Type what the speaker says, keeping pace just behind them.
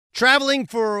Traveling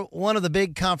for one of the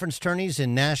big conference tourneys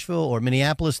in Nashville or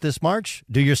Minneapolis this March?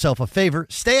 Do yourself a favor.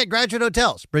 Stay at Graduate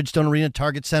Hotels, Bridgestone Arena,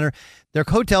 Target Center. Their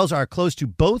hotels are close to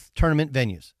both tournament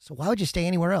venues. So why would you stay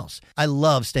anywhere else? I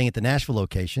love staying at the Nashville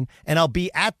location, and I'll be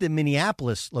at the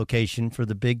Minneapolis location for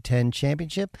the Big Ten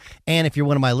Championship. And if you're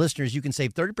one of my listeners, you can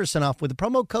save 30% off with the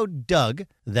promo code DOUG.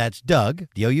 That's Doug,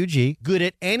 D-O-U-G. Good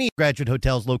at any Graduate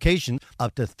Hotels location,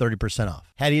 up to 30%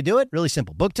 off. How do you do it? Really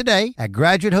simple. Book today at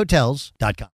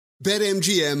graduatehotels.com.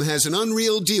 BetMGM has an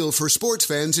unreal deal for sports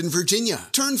fans in Virginia.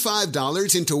 Turn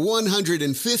 $5 into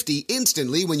 $150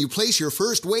 instantly when you place your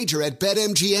first wager at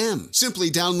BetMGM.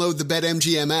 Simply download the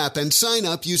BetMGM app and sign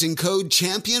up using code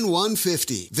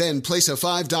Champion150. Then place a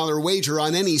 $5 wager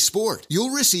on any sport. You'll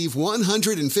receive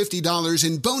 $150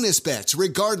 in bonus bets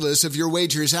regardless of your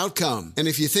wager's outcome. And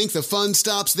if you think the fun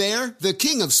stops there, the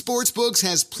King of Sportsbooks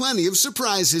has plenty of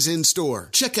surprises in store.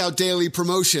 Check out daily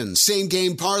promotions,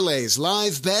 same-game parlays,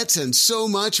 live bets, and so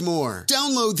much more.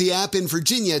 Download the app in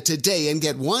Virginia today and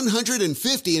get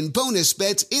 $150 in bonus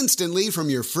bets instantly from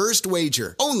your first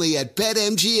wager. Only at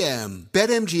BetMGM.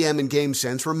 BetMGM and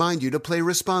GameSense remind you to play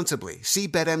responsibly. See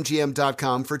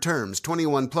BetMGM.com for terms.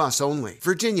 21 plus only.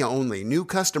 Virginia only. New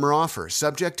customer offer.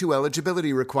 Subject to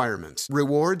eligibility requirements.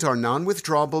 Rewards are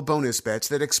non-withdrawable bonus bets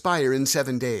that expire in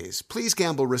 7 days. Please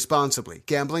gamble responsibly.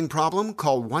 Gambling problem?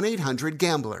 Call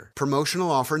 1-800-GAMBLER.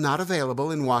 Promotional offer not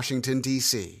available in Washington,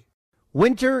 D.C.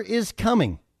 Winter is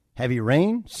coming. Heavy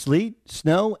rain, sleet,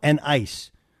 snow, and ice.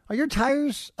 Are your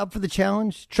tires up for the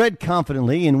challenge? Tread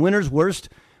confidently in winter's worst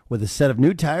with a set of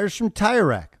new tires from Tire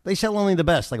Rack. They sell only the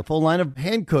best, like a full line of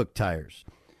hand-cooked tires.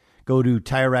 Go to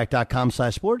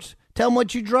TireRack.com/sports. Tell them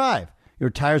what you drive. Your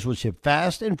tires will ship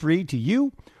fast and free to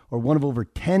you or one of over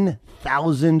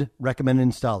 10,000 recommended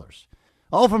installers.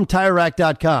 All from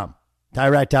TireRack.com.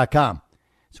 TireRack.com.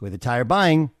 It's the way the tire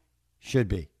buying should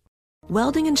be.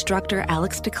 Welding instructor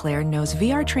Alex DeClaire knows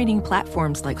VR training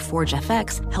platforms like Forge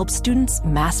FX help students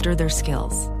master their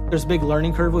skills. There's a big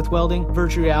learning curve with welding.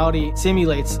 Virtual reality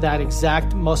simulates that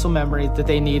exact muscle memory that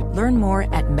they need. Learn more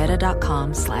at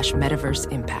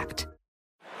meta.com/metaverse impact.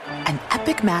 An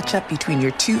epic matchup between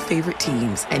your two favorite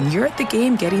teams, and you're at the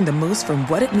game getting the most from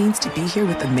what it means to be here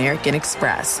with American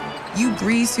Express. You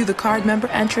breeze through the card member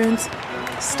entrance,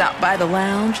 stop by the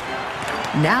lounge.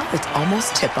 Now it's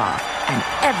almost tip-off, and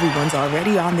everyone's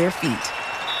already on their feet.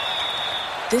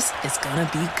 This is gonna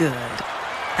be good.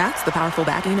 That's the powerful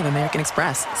backing of American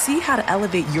Express. See how to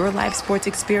elevate your live sports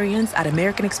experience at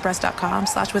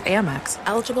americanexpress.com/withAmex.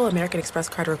 Eligible American Express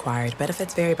card required.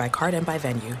 Benefits vary by card and by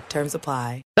venue. Terms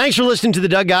apply. Thanks for listening to the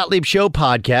Doug Gottlieb Show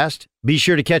podcast. Be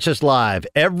sure to catch us live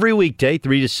every weekday,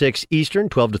 3 to 6 Eastern,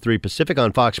 12 to 3 Pacific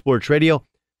on Fox Sports Radio.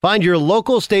 Find your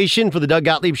local station for the Doug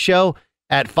Gottlieb Show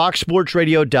at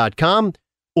foxsportsradio.com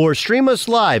or stream us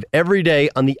live every day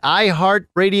on the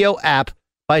iHeartRadio app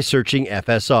by searching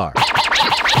FSR. Now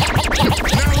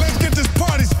let's get this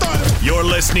party started. You're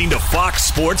listening to Fox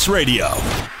Sports Radio.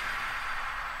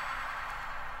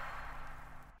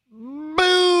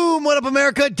 Boom! What up,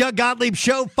 America? Doug Gottlieb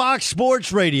Show, Fox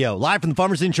Sports Radio. Live from the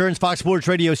Farmers Insurance Fox Sports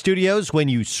Radio studios. When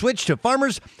you switch to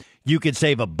Farmers, you can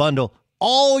save a bundle.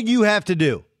 All you have to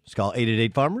do is call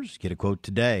 888-FARMERS. Get a quote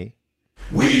today.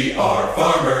 We are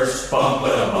farmers. Bum,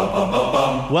 ba-dum, bum, bum, bum,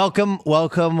 bum.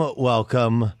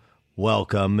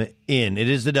 Welcome in. It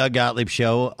is the Doug Gottlieb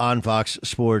Show on Fox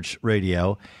Sports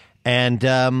Radio. And,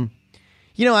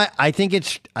 I think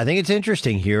it's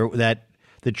interesting here that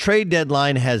the trade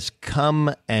deadline has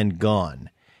come and gone.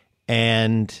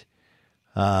 And,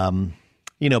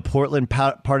 Portland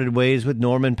parted ways with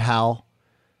Norman Powell.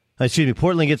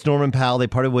 Portland gets Norman Powell. They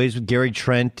parted ways with Gary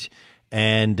Trent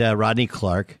and Rodney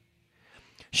Clark.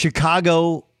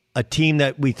 Chicago, a team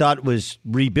that we thought was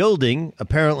rebuilding,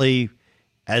 apparently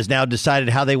has now decided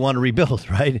how they want to rebuild,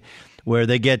 right? Where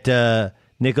they get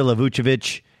Nikola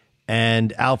Vucevic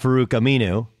and Al-Farouq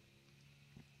Aminu,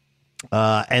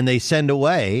 and they send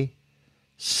away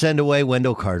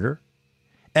Wendell Carter.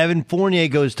 Evan Fournier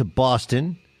goes to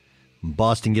Boston.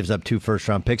 Boston gives up 2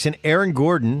 first-round picks, and Aaron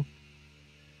Gordon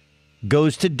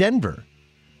goes to Denver.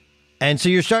 And so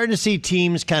you're starting to see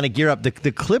teams kind of gear up.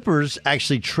 The Clippers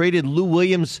actually traded Lou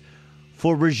Williams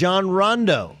for Rajon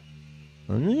Rondo.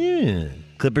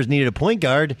 Clippers needed a point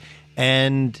guard,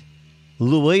 and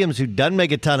Lou Williams, who doesn't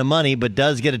make a ton of money but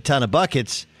does get a ton of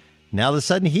buckets, now all of a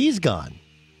sudden he's gone.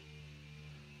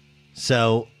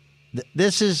 So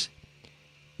this is,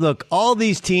 look, all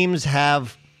these teams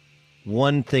have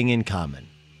one thing in common.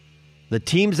 The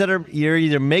teams you're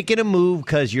either making a move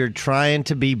because you're trying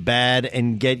to be bad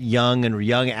and get young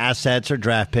assets or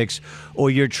draft picks, or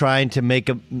you're trying to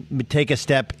take a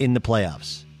step in the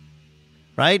playoffs.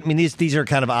 right? I mean, these are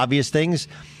kind of obvious things.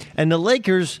 And the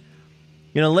Lakers,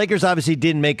 obviously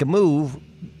didn't make a move.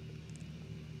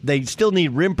 They still need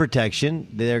rim protection.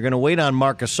 They're going to wait on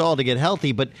Marc Gasol to get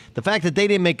healthy. But the fact that they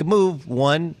didn't make a move,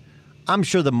 one, I'm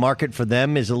sure the market for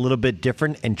them is a little bit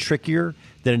different and trickier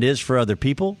than it is for other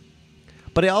people.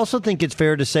 But I also think it's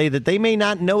fair to say that they may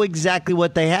not know exactly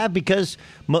what they have because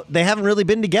they haven't really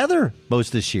been together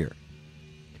most this year.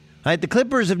 Right? The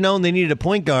Clippers have known they needed a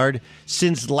point guard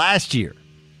since last year.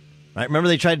 Right? Remember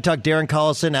they tried to talk Darren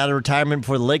Collison out of retirement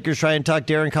before the Lakers tried to talk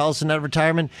Darren Collison out of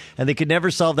retirement, and they could never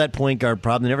solve that point guard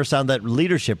problem. They never solved that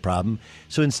leadership problem.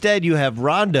 So instead you have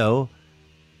Rondo,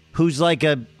 who's like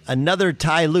another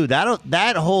Ty Lue.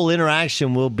 That whole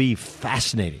interaction will be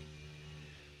fascinating.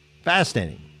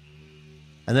 Fascinating.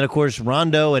 And then, of course,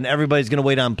 Rondo, and everybody's going to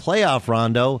wait on playoff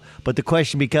Rondo. But the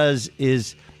question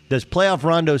is, does playoff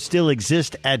Rondo still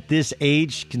exist at this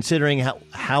age, considering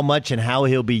how much and how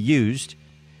he'll be used?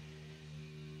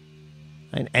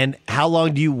 And how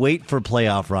long do you wait for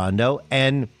playoff Rondo?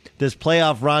 And does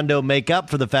playoff Rondo make up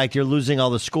for the fact you're losing all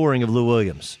the scoring of Lou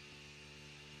Williams?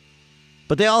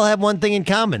 But they all have one thing in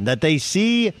common, that they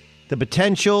see the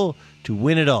potential to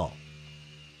win it all.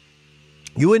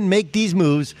 You wouldn't make these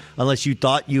moves unless you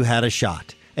thought you had a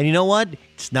shot. And you know what?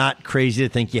 It's not crazy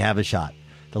to think you have a shot.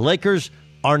 The Lakers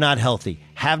are not healthy,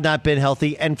 have not been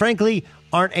healthy, and frankly,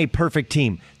 aren't a perfect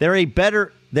team. They're a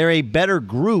better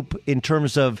group in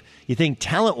terms of, you think,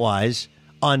 talent-wise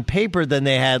on paper than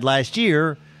they had last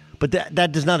year, but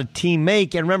that does not a team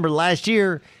make. And remember, last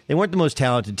year, they weren't the most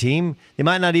talented team. They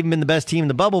might not even been the best team in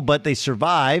the bubble, but they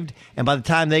survived. And by the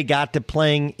time they got to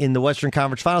playing in the Western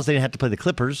Conference Finals, they didn't have to play the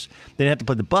Clippers. They didn't have to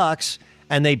play the Bucks.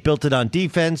 And they built it on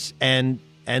defense, and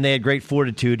they had great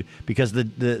fortitude because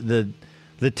of the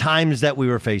times that we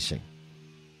were facing.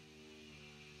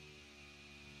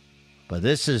 But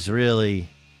this is really,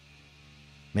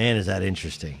 man, is that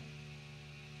interesting.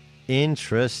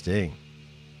 Interesting.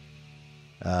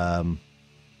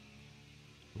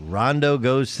 Rondo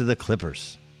goes to the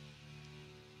Clippers.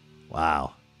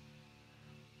 Wow.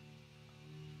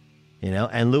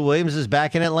 And Lou Williams is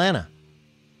back in Atlanta,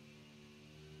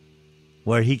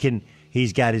 where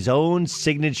he's got his own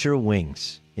signature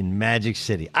wings in Magic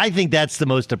City. I think that's the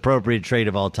most appropriate trade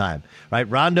of all time, right?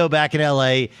 Rondo back in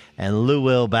L.A. and Lou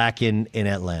Will back in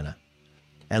Atlanta.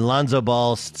 And Lonzo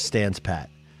Ball stands pat.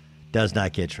 Does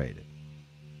not get traded.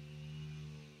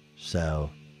 So,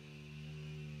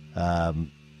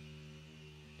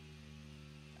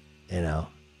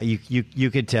 you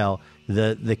could tell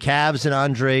the Cavs and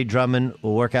Andre Drummond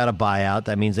will work out a buyout.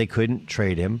 That means they couldn't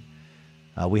trade him.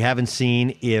 We haven't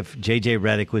seen if J.J.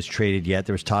 Redick was traded yet.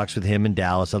 There was talks with him in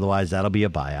Dallas. Otherwise, that'll be a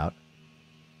buyout.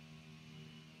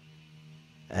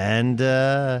 And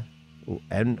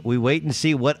we wait and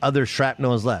see what other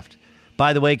shrapnel is left.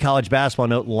 By the way, college basketball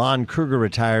note, Lon Kruger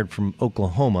retired from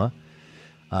Oklahoma.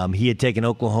 He had taken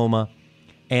Oklahoma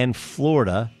and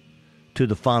Florida to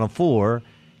the Final Four.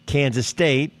 Kansas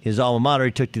State, his alma mater,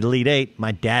 he took to the Elite Eight.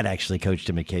 My dad actually coached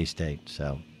him at K-State.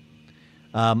 So,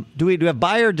 do we have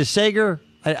Bayer DeSager?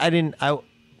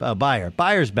 Bayer.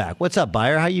 Bayer's back. What's up,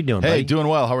 Bayer? How you doing, buddy? Hey, doing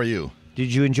well. How are you?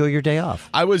 Did you enjoy your day off?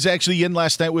 I was actually in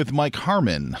last night with Mike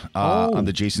Harmon on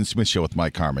the Jason Smith Show with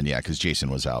Mike Harmon. Yeah, because Jason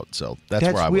was out. So that's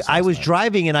where I was. I was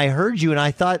driving and I heard you and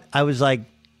I thought, I was like,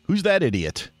 who's that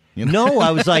idiot? No,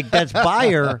 I was like, that's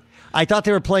Bayer. I thought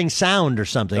they were playing sound or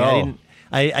something. Oh.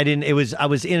 I didn't. I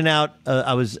was in and out.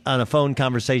 I was on a phone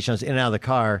conversation. I was in and out of the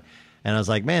car, and I was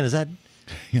like, man, is that?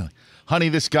 Honey,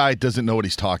 this guy doesn't know what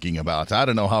he's talking about. I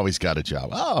don't know how he's got a job.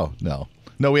 Oh, no.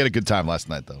 No, we had a good time last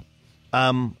night, though.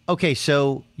 Okay,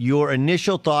 so your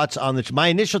initial thoughts on my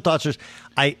initial thoughts are,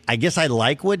 I guess I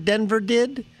like what Denver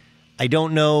did. I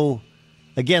don't know.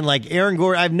 Again, like Aaron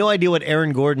Gordon, I have no idea what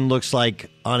Aaron Gordon looks like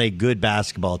on a good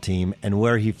basketball team and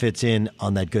where he fits in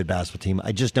on that good basketball team.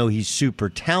 I just know he's super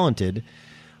talented,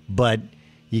 but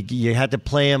you had to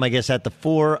play him, I guess, at the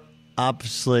 4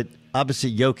 opposite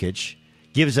Jokic.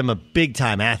 Gives him a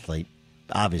big-time athlete,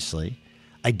 obviously.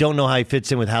 I don't know how he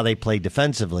fits in with how they play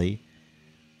defensively,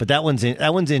 but that one's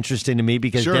interesting to me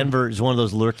because Sure. Denver is one of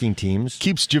those lurking teams.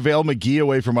 Keeps JaVale McGee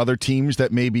away from other teams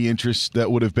that may be that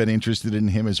would have been interested in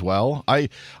him as well. I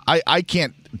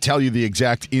can't tell you the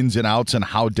exact ins and outs on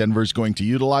how Denver's going to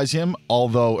utilize him,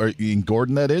 or in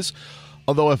Gordon, that is.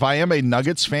 Although if I am a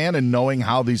Nuggets fan and knowing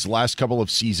how these last couple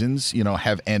of seasons,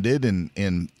 have ended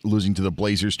in losing to the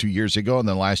Blazers 2 years ago and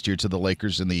then last year to the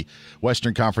Lakers in the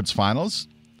Western Conference Finals,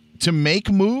 to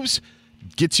make moves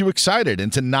gets you excited,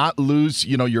 and to not lose,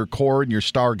 your core and your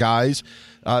star guys,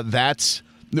 that's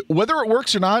whether it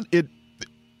works or not.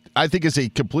 I think is a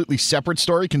completely separate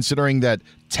story, considering that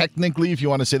technically, if you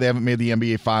want to say they haven't made the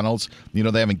NBA Finals, they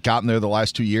haven't gotten there the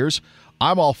last 2 years,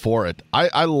 I'm all for it.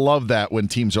 I love that when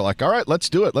teams are like, all right, let's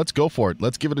do it. Let's go for it.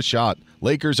 Let's give it a shot.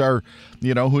 Lakers are,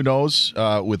 who knows,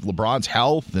 with LeBron's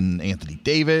health and Anthony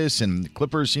Davis, and the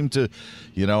Clippers seem to,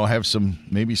 have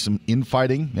some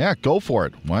infighting. Yeah, go for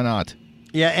it. Why not?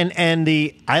 Yeah, and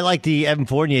I like the Evan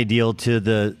Fournier deal to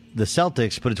the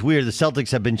Celtics, but it's weird. The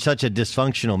Celtics have been such a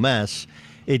dysfunctional mess.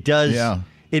 It does. Yeah.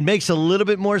 It makes a little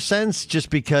bit more sense just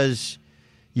because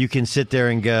you can sit there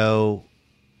and go,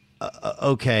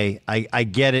 okay, I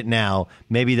get it now.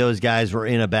 Maybe those guys were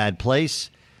in a bad place.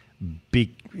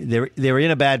 They were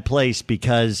in a bad place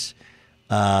because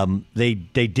they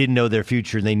didn't know their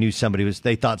future and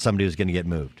they thought somebody was going to get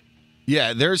moved.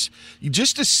 Yeah, there's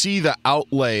just to see the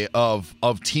outlay of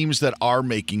teams that are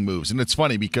making moves. And it's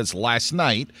funny because last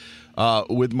night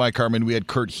with Mike Harmon, we had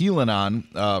Kurt Heelan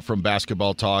on from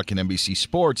Basketball Talk and NBC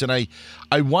Sports. And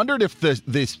I wondered if the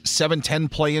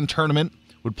 7-10 play-in tournament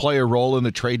would play a role in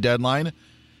the trade deadline.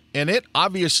 And it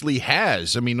obviously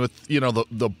has. I mean, with,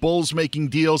 the Bulls making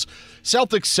deals,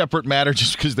 Celtics separate matter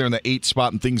just because they're in the 8th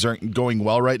spot and things aren't going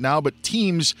well right now. But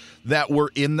teams that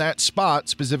were in that spot,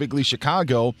 specifically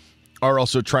Chicago, are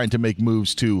also trying to make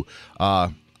moves to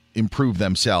improve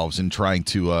themselves and trying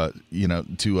to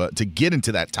get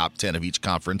into that top 10 of each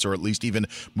conference, or at least even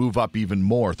move up even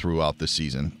more throughout the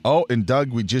season. Oh, and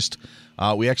Doug, we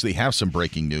actually have some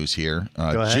breaking news here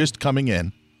just coming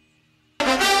in.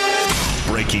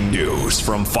 Breaking news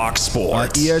from Fox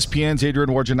Sports. ESPN's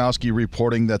Adrian Wojnarowski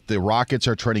reporting that the Rockets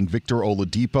are trading Victor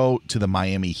Oladipo to the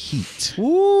Miami Heat.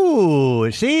 Ooh,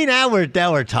 see, now we're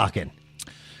talking.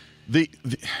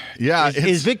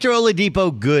 Is Victor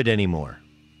Oladipo good anymore?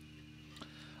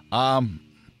 I'd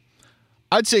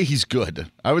say he's good.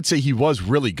 I would say he was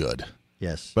really good.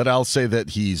 Yes. But I'll say that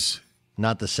he's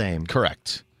not the same.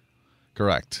 Correct.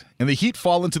 And the Heat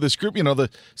fall into this group. The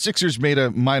Sixers made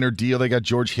a minor deal. They got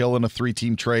George Hill in a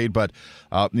 3-team trade, but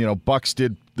Bucks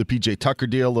did the PJ Tucker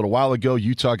deal a little while ago.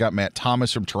 Utah got Matt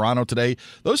Thomas from Toronto today.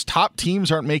 Those top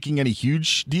teams aren't making any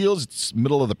huge deals. It's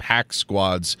middle of the pack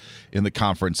squads in the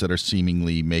conference that are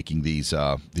seemingly making these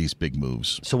big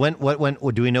moves. So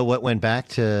do we know what went back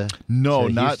to? No,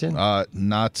 to Houston?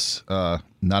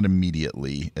 Not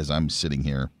immediately. As I'm sitting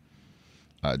here,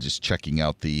 just checking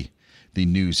out the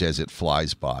news as it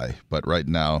flies by. But right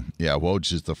now,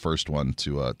 Woj is the first one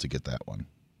to get that one.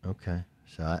 Okay.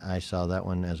 So I saw that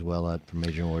one as well from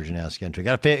Adrian Wojnarowski entry.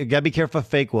 Got to be careful of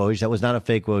fake Woj. That was not a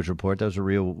fake Woj report. That was a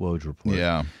real Woj report.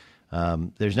 Yeah.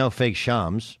 There's no fake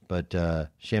Shams, but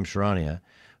Shams Charania,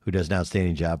 who does an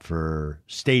outstanding job for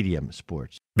Stadium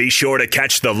Sports. Be sure to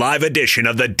catch the live edition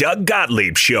of the Doug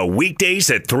Gottlieb Show weekdays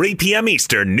at 3 p.m.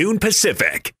 Eastern, noon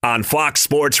Pacific on Fox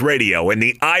Sports Radio and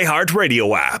the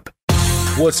iHeartRadio app.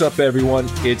 What's up, everyone?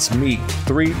 It's me,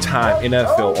 3-time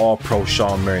NFL All-Pro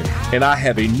Sean Merriman, and I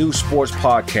have a new sports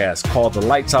podcast called the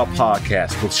Lights Out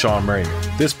Podcast with Sean Merriman.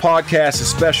 This podcast is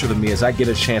special to me as I get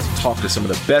a chance to talk to some of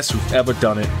the best who've ever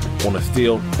done it on the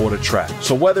field or the track.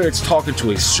 So whether it's talking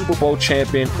to a Super Bowl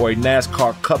champion or a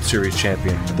NASCAR Cup Series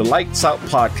champion, the Lights Out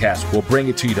Podcast will bring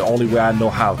it to you the only way I know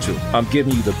how to. I'm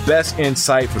giving you the best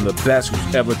insight from the best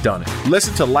who's ever done it.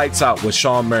 Listen to Lights Out with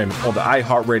Sean Merriman on the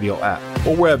iHeartRadio app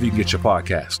or wherever you get your podcast.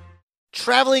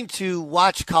 Traveling to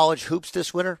watch college hoops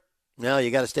this winter? No, you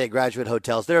got to stay at Graduate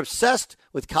Hotels. They're obsessed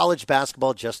with college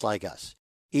basketball just like us.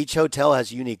 Each hotel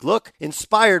has a unique look,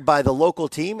 inspired by the local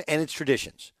team and its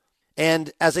traditions.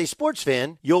 And as a sports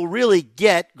fan, you'll really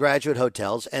get Graduate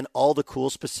Hotels and all the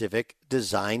cool specific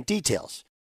design details.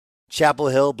 Chapel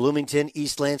Hill, Bloomington,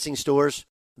 East Lansing stores,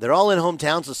 they're all in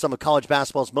hometowns of some of college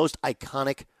basketball's most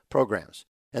iconic programs.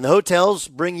 And the hotels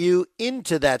bring you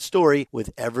into that story with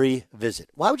every visit.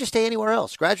 Why would you stay anywhere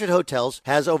else? Graduate Hotels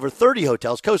has over 30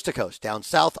 hotels coast to coast, down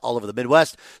south, all over the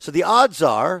Midwest. So the odds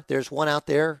are there's one out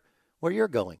there where you're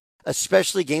going,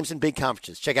 especially games and big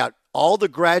conferences. Check out all the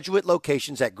Graduate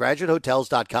locations at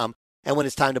graduatehotels.com. And when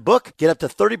it's time to book, get up to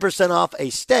 30% off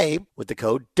a stay with the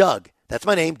code DOUG. That's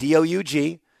my name,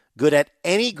 D-O-U-G. Good at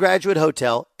any Graduate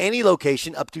hotel, any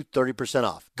location, up to 30%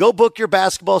 off. Go book your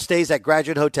basketball stays at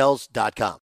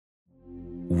graduatehotels.com.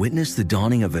 Witness the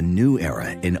dawning of a new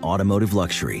era in automotive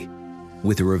luxury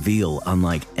with a reveal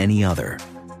unlike any other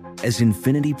as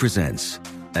Infiniti presents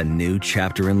a new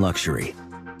chapter in luxury,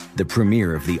 the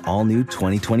premiere of the all-new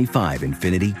 2025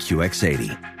 Infiniti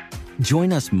QX80.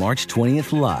 Join us March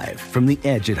 20th live from the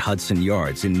Edge at Hudson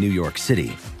Yards in New York City,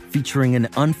 featuring an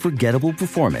unforgettable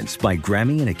performance by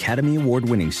Grammy and Academy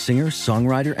Award-winning singer,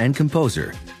 songwriter, and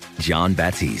composer, Jon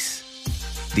Batiste.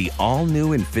 The all-new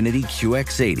Infiniti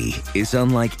QX80 is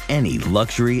unlike any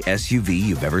luxury SUV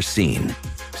you've ever seen.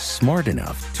 smart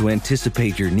enough to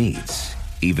anticipate your needs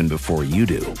even before you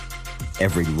do.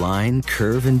 Every line,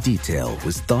 curve, and detail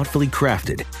was thoughtfully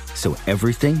crafted so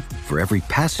everything for every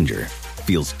passenger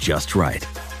feels just right.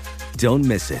 Don't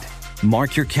miss it.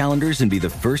 Mark your calendars and be the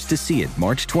first to see it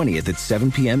March 20th at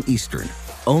 7 p.m. Eastern,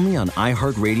 only on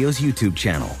iHeartRadio's YouTube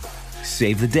channel.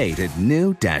 Save the date at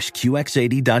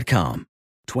new-QX80.com.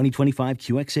 2025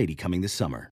 QX80 coming this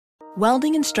summer.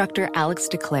 Welding instructor Alex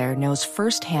DeClaire knows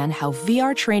firsthand how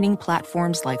VR training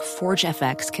platforms like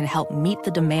ForgeFX can help meet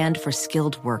the demand for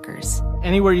skilled workers.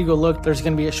 Anywhere you go look, there's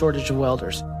going to be a shortage of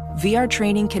welders. VR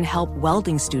training can help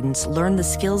welding students learn the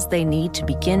skills they need to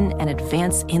begin and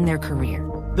advance in their career.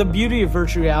 The beauty of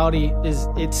virtual reality is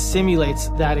it simulates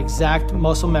that exact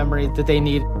muscle memory that they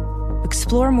need.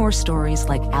 Explore more stories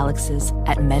like Alex's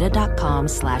at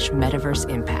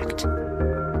meta.com/metaverseimpact.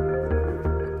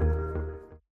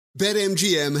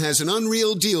 BetMGM has an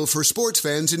unreal deal for sports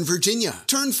fans in Virginia.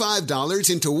 Turn $5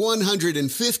 into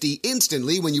 $150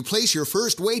 instantly when you place your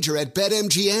first wager at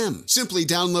BetMGM. Simply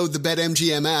download the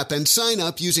BetMGM app and sign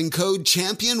up using code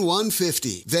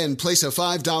CHAMPION150. Then place a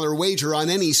 $5 wager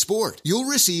on any sport. You'll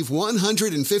receive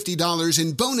 $150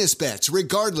 in bonus bets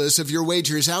regardless of your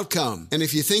wager's outcome. And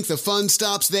if you think the fun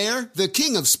stops there, the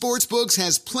King of Sportsbooks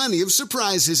has plenty of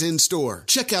surprises in store.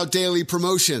 Check out daily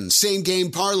promotions, same-game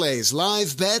parlays,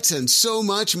 live bets, and so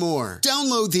much more.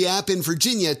 Download the app in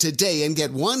Virginia today and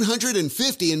get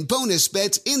 $150 in bonus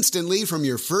bets instantly from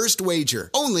your first wager.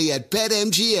 Only at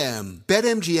BetMGM.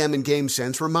 BetMGM and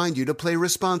GameSense remind you to play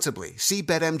responsibly. See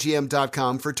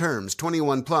BetMGM.com for terms.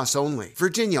 21 plus only.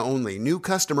 Virginia only. New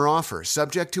customer offer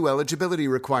subject to eligibility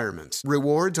requirements.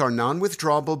 Rewards are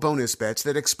non-withdrawable bonus bets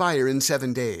that expire in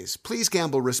 7 days. Please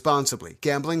gamble responsibly.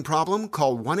 Gambling problem?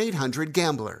 Call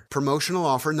 1-800-GAMBLER. Promotional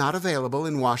offer not available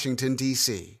in Washington,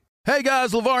 D.C. Hey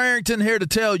guys, LeVar Arrington here to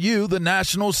tell you the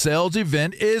national sales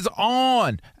event is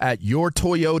on at your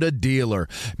Toyota dealer,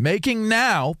 making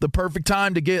now the perfect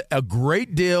time to get a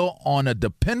great deal on a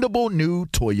dependable new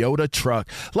Toyota truck,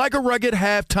 like a rugged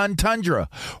half-ton Tundra.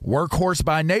 Workhorse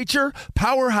by nature,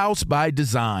 powerhouse by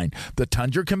design. The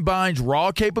Tundra combines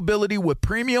raw capability with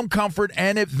premium comfort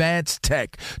and advanced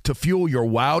tech to fuel your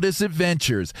wildest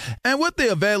adventures. And with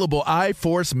the available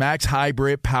iForce Max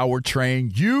hybrid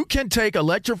powertrain, you can take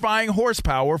electrifying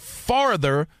horsepower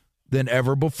farther than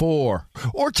ever before.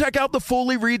 Or check out the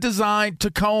fully redesigned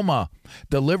Tacoma,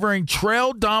 delivering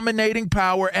trail-dominating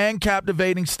power and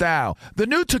captivating style. The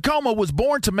new Tacoma was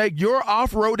born to make your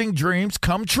off-roading dreams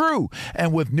come true.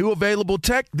 And with new available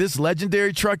tech, this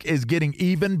legendary truck is getting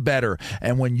even better.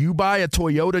 And when you buy a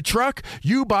Toyota truck,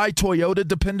 you buy Toyota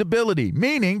dependability,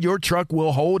 meaning your truck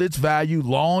will hold its value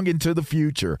long into the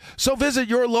future. So visit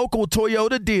your local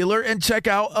Toyota dealer and check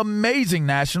out amazing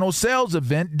national sales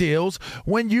event deals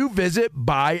when you visit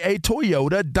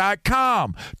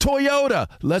buyatoyota.com. Toyota,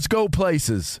 let's go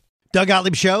places. Doug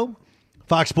Gottlieb Show,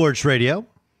 Fox Sports Radio.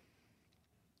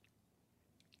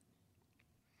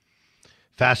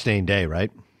 Fascinating day, right?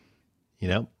 You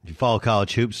know, if you follow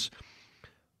college hoops,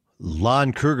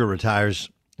 Lon Kruger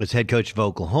retires as head coach of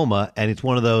Oklahoma, and it's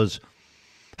one of those,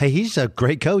 hey, he's a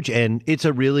great coach, and it's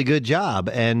a really good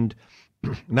job, and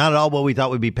not at all what we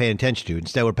thought we'd be paying attention to.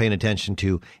 Instead, we're paying attention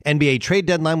to NBA trade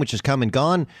deadline, which has come and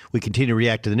gone. We continue to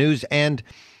react to the news and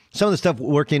some of the stuff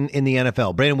working in the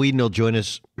NFL. Brandon Weeden will join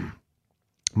us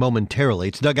momentarily.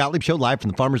 It's Doug Gottlieb Show, live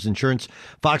from the Farmers Insurance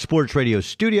Fox Sports Radio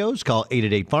studios. Call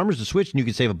 888-FARMERS to switch, and you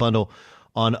can save a bundle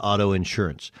on auto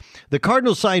insurance. The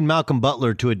Cardinals signed Malcolm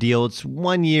Butler to a deal. It's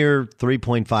 1 year,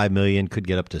 $3.5 million, could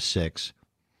get up to $6 million.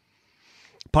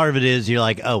 Part of it is you're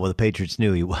like, oh, well, the Patriots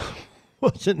knew he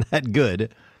wasn't that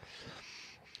good.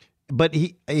 But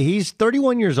he's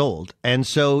 31 years old, and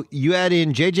so you add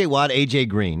in J.J. Watt, A.J.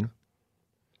 Green,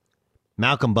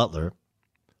 Malcolm Butler.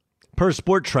 Per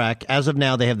Sport Track, as of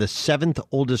now, they have the 7th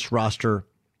oldest roster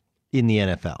in the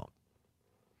NFL.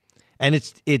 And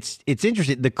it's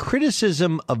interesting. The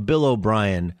criticism of Bill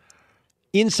O'Brien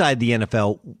inside the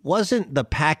NFL wasn't the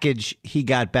package he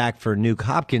got back for Nuke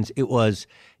Hopkins. It was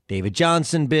David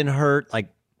Johnson been hurt.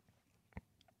 Like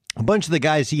a bunch of the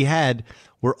guys he had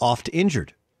were oft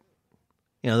injured.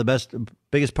 You know, the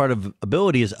biggest part of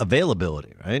ability is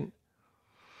availability, right?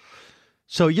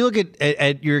 So you look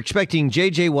at you're expecting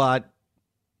J.J. Watt,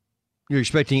 you're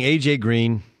expecting A.J.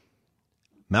 Green,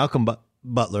 Malcolm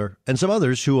Butler, and some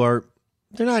others who are,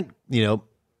 they're not, you know,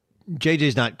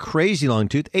 J.J.'s not crazy long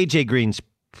tooth. A.J. Green's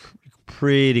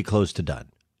pretty close to done.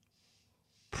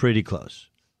 Pretty close.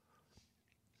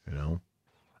 You know?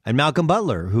 And Malcolm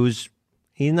Butler,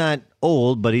 he's not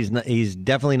old, but he's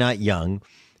definitely not young.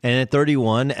 And at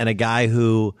 31, and a guy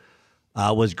who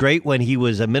Was great when he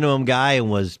was a minimum guy and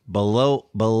was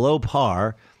below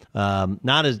par.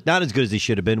 Not as good as he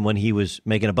should have been when he was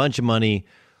making a bunch of money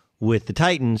with the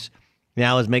Titans.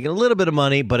 Now is making a little bit of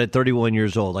money, but at 31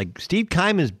 years old. Like Steve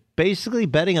Keim is basically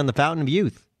betting on the fountain of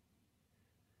youth.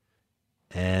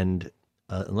 And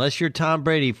unless you're Tom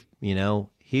Brady,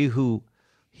 he who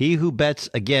bets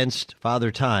against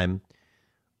Father Time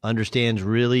understands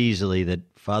really easily that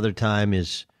Father Time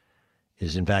is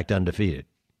in fact undefeated.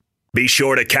 Be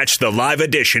sure to catch the live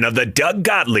edition of the Doug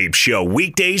Gottlieb Show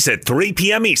weekdays at 3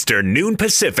 p.m. Eastern, noon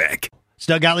Pacific. It's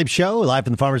Doug Gottlieb Show, live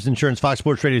from the Farmers Insurance Fox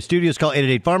Sports Radio studios. Call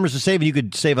 888-FARMERS to save, and you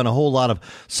could save on a whole lot of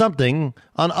something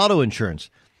on auto insurance.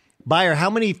 Buyer, how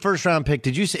many first-round picks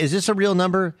did you say? Is this a real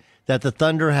number that the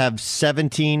Thunder have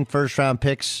 17 first-round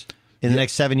picks in the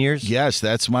next 7 years? Yes,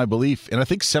 that's my belief. And I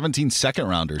think 17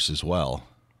 second-rounders as well.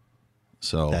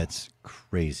 So that's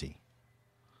crazy.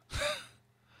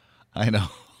 I know.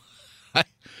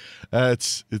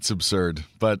 It's absurd,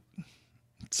 but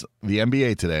it's the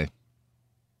NBA today.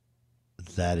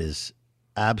 That is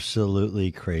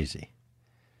absolutely crazy.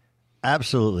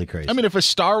 Absolutely crazy. I mean, if a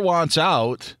star wants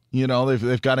out,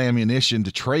 they've got ammunition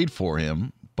to trade for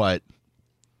him, but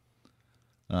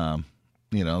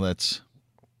that's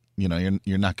you're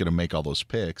not going to make all those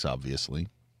picks, obviously.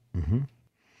 Mm-hmm.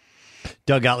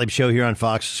 Doug Gottlieb Show here on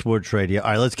Fox Sports Radio.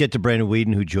 All right, let's get to Brandon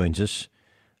Weeden, who joins us.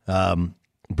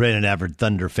 Brandon, avid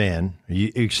Thunder fan. Are you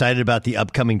excited about the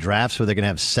upcoming drafts where they're going to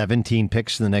have 17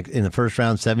 picks in the first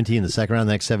round, 17 in the second round,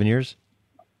 the next 7 years?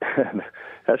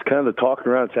 That's kind of the talk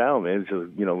around town, man. So,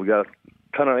 we got a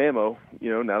ton of ammo.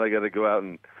 Now they got to go out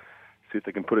and see if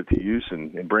they can put it to use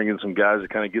and bring in some guys to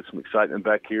kind of get some excitement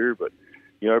back here. But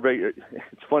everybody,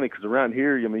 it's funny because around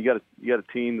here, you got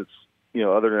a team that's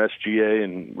other than SGA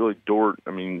and really Dort.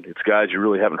 I mean, it's guys you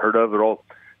really haven't heard of. They're all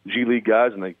G League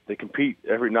guys, and they compete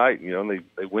every night. And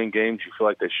they win games you feel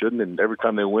like they shouldn't, and every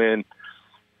time they win,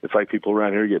 it's like people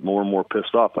around here get more and more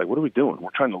pissed off. Like, what are we doing?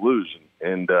 We're trying to lose,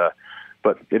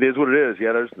 but it is what it is.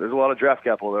 Yeah, there's a lot of draft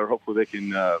capital there. Hopefully they can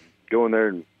go in there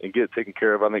and get it taken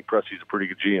care of. I think Presti's a pretty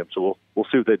good GM, so we'll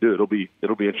see what they do. It'll be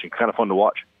interesting, kind of fun to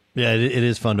watch. Yeah, it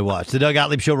is fun to watch. The Doug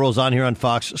Gottlieb Show rolls on here on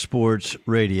Fox Sports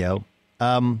Radio.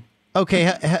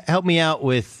 Okay, help me out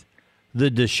with the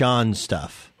Deshaun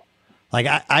stuff. Like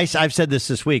I've said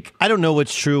this week. I don't know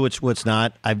what's true, what's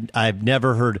not. I've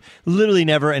never heard, literally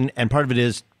never, and part of it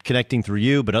is connecting through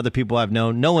you, but other people I've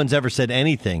known, no one's ever said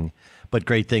anything but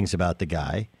great things about the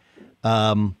guy.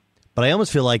 But I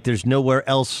almost feel like there's nowhere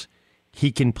else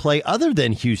he can play other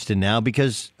than Houston now,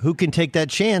 because who can take that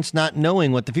chance not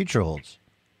knowing what the future holds?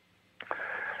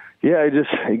 Yeah,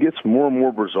 it gets more and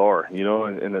more bizarre,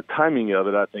 and the timing of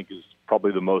it, I think, is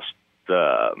probably the most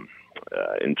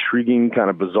intriguing, kind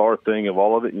of bizarre thing of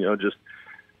all of it.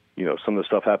 Some of the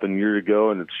stuff happened a year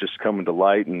ago, and it's just coming to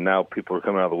light, and now people are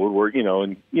coming out of the woodwork.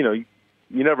 You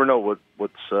never know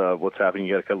what's happening.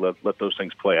 You got to kind of let those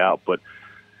things play out. But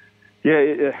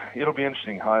yeah, it'll be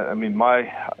interesting.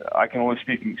 I can only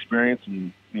speak from experience,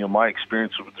 and my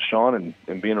experience with Deshaun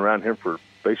and being around him for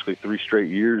basically 3 straight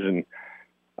years, and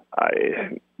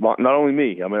not only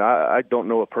me. I mean, I don't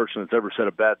know a person that's ever said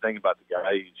a bad thing about the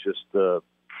guy. He's just,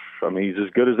 he's as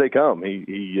good as they come.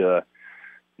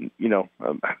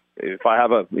 If I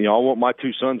have I want my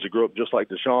 2 sons to grow up just like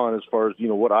Deshaun, as far as,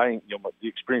 the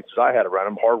experiences I had around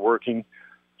him, hardworking,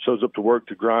 shows up to work,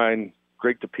 to grind,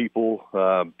 great to people,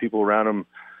 people around him,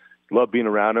 love being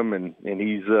around him. And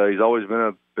he's always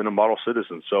been a model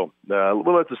citizen. So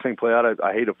we'll let this thing play out.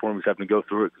 I hate it for him. He's having to go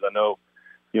through it because I know,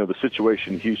 the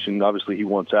situation in Houston, obviously he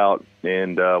wants out,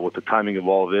 and with the timing of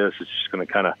all of this, it's just going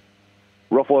to kind of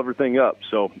ruffle everything up.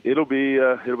 So it'll be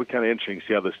kind of interesting to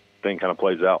see how this thing kind of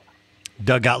plays out.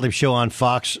 Doug Gottlieb Show on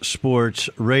Fox Sports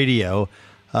Radio.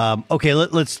 Okay,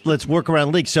 let's work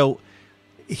around the league. So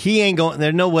he ain't going.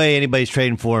 There's no way anybody's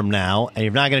trading for him now, and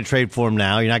you're not going to trade for him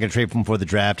now. You're not going to trade for him for the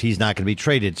draft. He's not going to be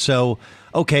traded. So,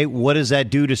 okay, what does that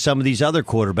do to some of these other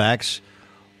quarterbacks?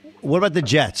 What about the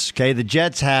Jets? Okay, the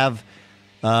Jets have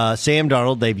Sam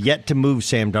Darnold. They've yet to move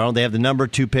Sam Darnold. They have the number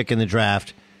 2 pick in the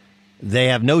draft. They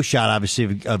have no shot,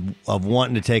 obviously, of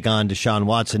wanting to take on Deshaun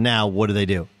Watson. Now, what do they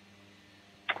do?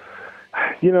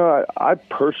 I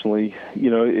personally,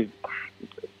 they're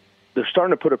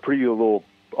starting to put a pretty little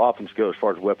offense go as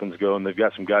far as weapons go, and they've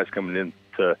got some guys coming in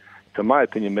to my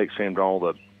opinion, make Sam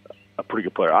Darnold a pretty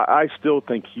good player. I still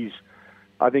think he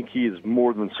is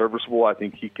more than serviceable. I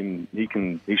think he's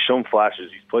shown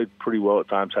flashes. He's played pretty well at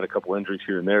times, had a couple injuries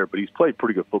here and there, but he's played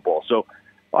pretty good football. So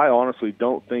I honestly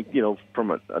don't think,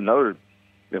 from another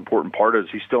important part is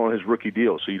he's still on his rookie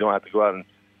deal, so you don't have to go out and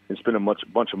spend a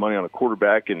bunch of money on a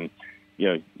quarterback. And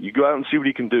you go out and see what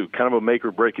he can do. Kind of a make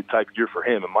or break it type year for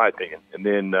him, in my opinion. And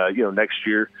then, next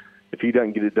year, if he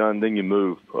doesn't get it done, then you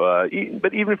move.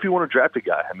 But even if you want to draft a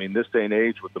guy, I mean, this day and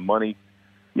age with the money,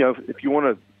 if you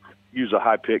want to use a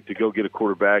high pick to go get a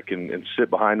quarterback and sit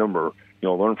behind them or,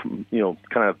 learn from,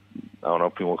 kind of, I don't know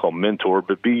if you want to call him mentor,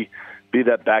 but be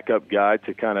that backup guy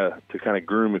to kind of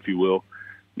groom, if you will.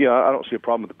 I don't see a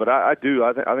problem with it. But I do.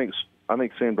 I think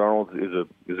Sam Darnold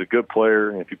is a good player,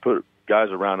 and if you put guys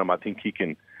around him, I think he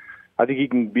can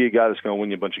be a guy that's going to win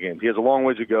you a bunch of games. He has a long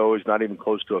ways to go. He's not even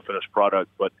close to a finished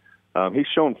product, but he's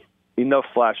shown enough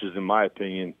flashes, in my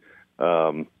opinion,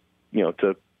 to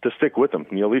stick with him,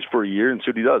 at least for a year and see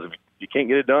what he does. If you can't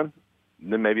get it done,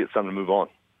 then maybe it's time to move on.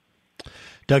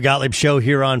 Doug Gottlieb Show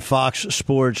here on Fox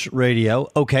Sports Radio.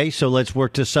 Okay, so let's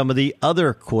work to some of the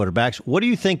other quarterbacks. What do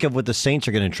you think of what the Saints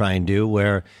are going to try and do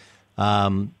where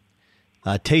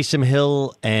Taysom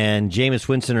Hill and Jameis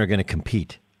Winston are going to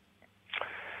compete?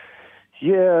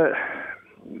 Yeah,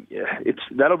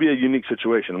 that'll be a unique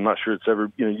situation. I'm not sure it's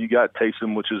ever, you got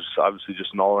Taysom, which is obviously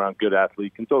just an all-around good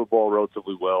athlete, can throw the ball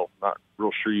relatively well. Not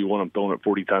real sure you want him throwing it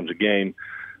 40 times a game.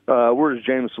 Whereas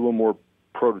Jameis a little more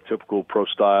prototypical,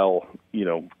 pro-style,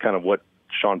 kind of what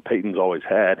Sean Payton's always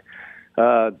had.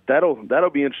 That'll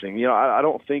be interesting. I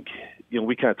don't think,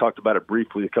 we kind of talked about it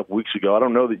briefly a couple weeks ago. I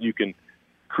don't know that you can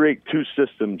create two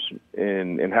systems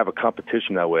and have a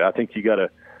competition that way. I think you got to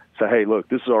say, hey, look,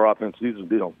 this is our offense. These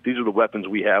are the weapons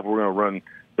we have. We're going to run.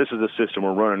 This is the system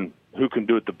we're running. Who can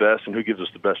do it the best and who gives us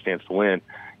the best chance to win?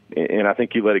 And I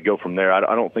think you let it go from there.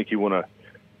 I don't think you want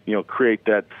to, create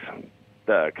that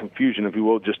confusion, if you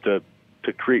will, just to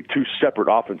create two separate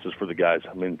offenses for the guys.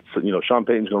 I mean, Sean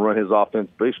Payton's going to run his offense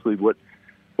basically what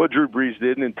Drew Brees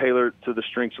did, and then tailor it to the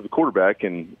strengths of the quarterback.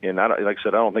 And like I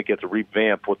said, I don't think you have to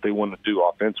revamp what they want to do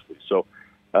offensively. So,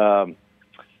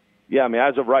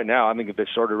 as of right now, I think if they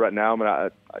started right now,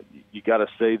 you got to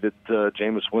say that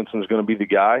Jameis Winston is going to be the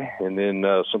guy, and then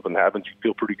something happens, you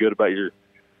feel pretty good about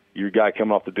your guy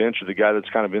coming off the bench or the guy that's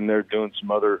kind of in there doing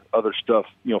some other stuff,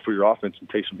 for your offense and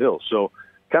Taysom Hill. So,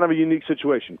 kind of a unique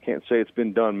situation. Can't say it's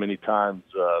been done many times,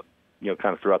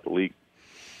 kind of throughout the league.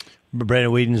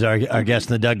 Brandon Whedon's our guest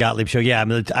in the Doug Gottlieb Show. Yeah,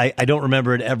 I don't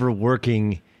remember it ever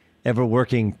working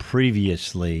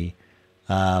previously,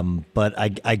 but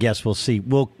I guess we'll see.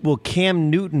 Will Cam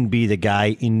Newton be the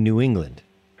guy in New England?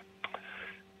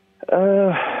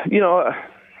 I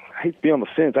hate to be on the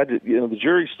fence. The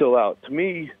jury's still out. To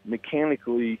me,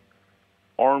 mechanically,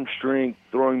 arm strength,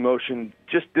 throwing motion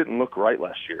just didn't look right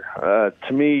last year.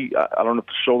 To me, I don't know if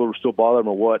the shoulder was still bothering him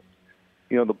or what.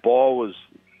 The ball was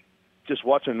just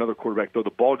watching another quarterback throw. The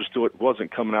ball just still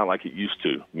wasn't coming out like it used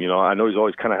to. I know he's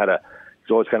always kind of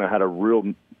had a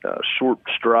real short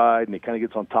stride, and he kind of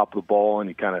gets on top of the ball, and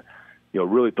he kind of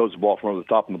really throws the ball from over the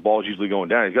top, and the ball's usually going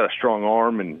down. He's got a strong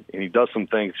arm, and he does some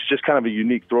things. It's just kind of a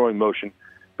unique throwing motion,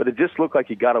 but it just looked like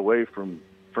he got away from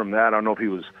that. I don't know if he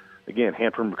was, again,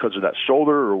 hampered because of that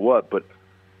shoulder or what, but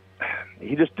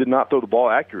he just did not throw the ball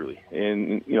accurately.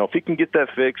 And, if he can get that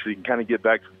fixed, he can kind of get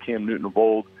back to the Cam Newton of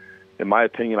old. In my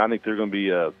opinion, I think they're going to be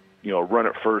a run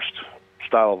it first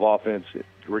style of offense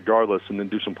regardless, and then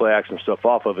do some play action stuff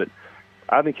off of it.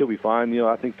 I think he'll be fine.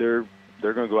 I think they're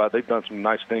going to go out. They've done some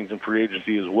nice things in free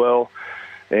agency as well.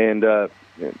 And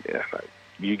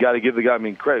you got to give the guy,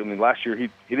 credit. Last year he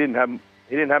didn't have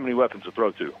many weapons to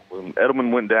throw to. When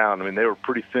Edelman went down, they were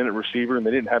pretty thin at receiver, and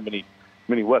they didn't have many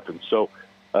weapons. So,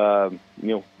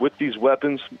 with these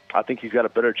weapons, I think he's got a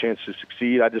better chance to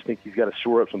succeed. I just think he's got to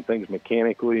shore up some things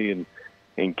mechanically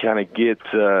and kind of get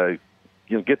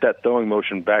that throwing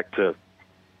motion back to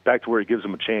where he gives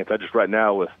him a chance. I just right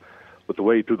now with the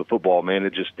way he threw the football, man,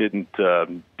 it just didn't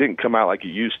come out like it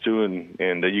used to,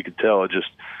 and you could tell it just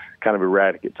kind of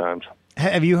erratic at times.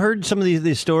 Have you heard some of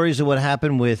these stories of what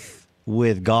happened with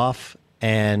Goff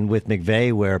and with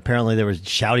McVay, where apparently there was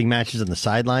shouting matches on the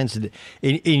sidelines?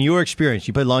 In your experience,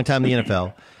 you played a long time in the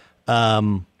NFL.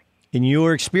 In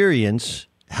your experience,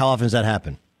 how often does that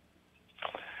happen?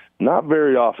 Not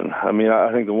very often.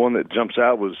 I think the one that jumps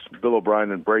out was Bill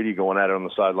O'Brien and Brady going at it on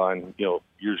the sideline,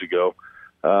 years ago.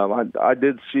 I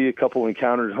did see a couple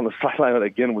encounters on the sideline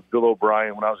again with Bill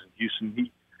O'Brien when I was in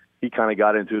Houston. He kind of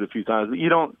got into it a few times, but you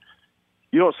don't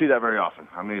see that very often.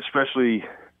 Especially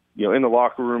in the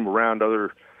locker room around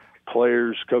other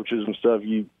players, coaches, and stuff.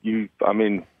 You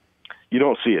don't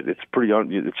see it.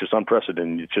 It's just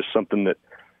unprecedented. It's just something that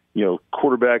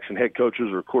quarterbacks and head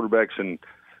coaches or quarterbacks and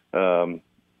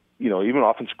even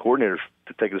offensive coordinators,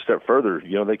 to take it a step further,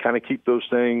 they kind of keep those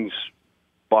things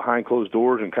behind closed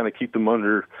doors and kind of keep them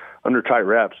under tight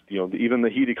wraps. Even the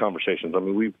heated conversations.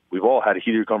 We've all had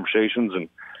heated conversations, and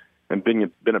and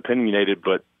been opinionated.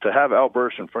 But to have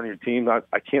outbursts in front of your team,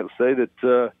 I can't say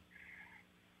that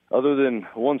other than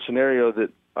one scenario that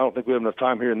I don't think we have enough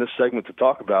time here in this segment to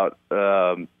talk about.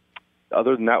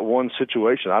 Other than that one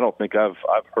situation, I don't think I've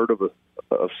heard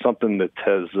of something that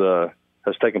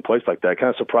has taken place like that. It kind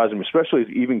of surprised me, especially as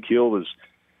even keeled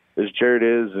as Jared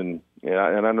is, and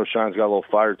I know Shine's got a little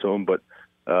fire to him, but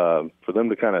for them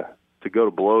to go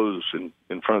to blows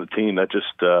in front of the team, that just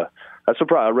that's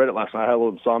surprised. I read it last night. I had a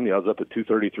little insomnia. I was up at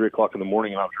 2:30, 3 o'clock in the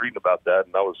morning, and I was reading about that,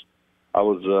 and I was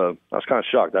kind of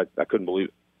shocked. I couldn't believe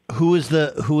it. Who is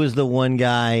the one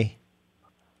guy?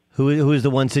 Who is the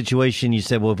one situation you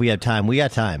said? Well, if we have time, we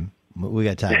got time. We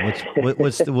got time.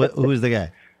 Who's the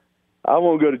guy? I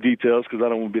won't go to details because I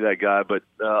don't want to be that guy. But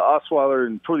Osweiler,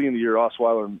 and toward the end of the year,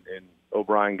 Osweiler and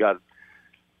O'Brien got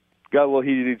a little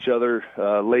heated at each other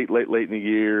late in the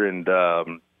year, and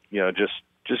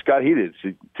just got heated.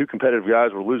 So, two competitive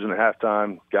guys were losing at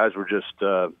halftime. Guys were just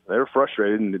they were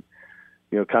frustrated, and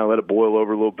kind of let it boil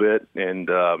over a little bit. And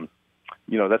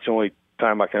that's the only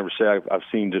time I can ever say I've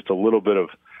seen just a little bit of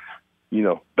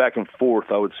back and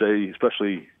forth. I would say,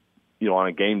 especially on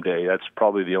a game day, that's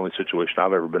probably the only situation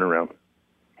I've ever been around.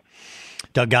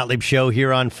 Doug Gottlieb Show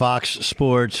here on Fox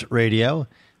Sports Radio.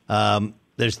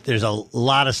 There's a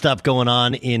lot of stuff going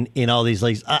on in all these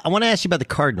leagues. I want to ask you about the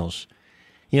Cardinals.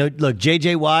 Look,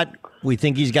 J.J. Watt, we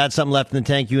think he's got something left in the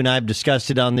tank. You and I have discussed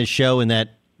it on this show, and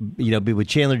that with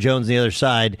Chandler Jones on the other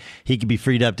side, he could be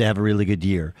freed up to have a really good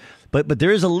year. But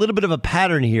there is a little bit of a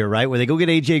pattern here, right, where they go get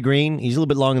A.J. Green. He's a little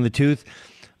bit long in the tooth.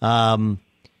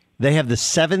 They have the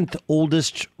 7th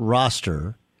oldest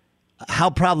roster.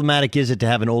 How problematic is it to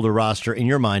have an older roster in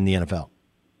your mind in the NFL?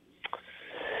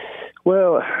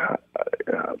 Well,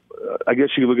 I guess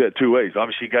you can look at it two ways.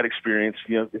 Obviously, you got experience.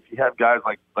 If you have guys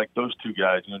like those two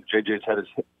guys, JJ's had his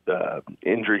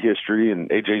injury history, and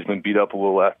AJ's been beat up a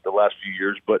little the last few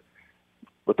years. But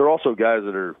they're also guys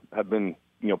that have been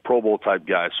Pro Bowl type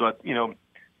guys. So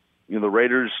the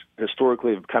Raiders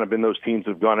historically have kind of been those teams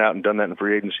that have gone out and done that in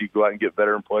free agency, go out and get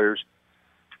veteran players.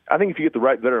 I think if you get the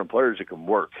right veteran players, it can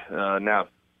work. Now,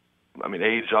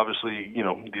 age, obviously,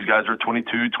 these guys are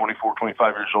 22, 24,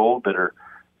 25 years old that are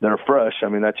fresh.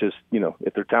 That's just,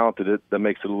 if they're talented, that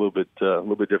makes it a little bit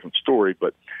different story.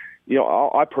 But,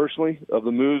 I personally, of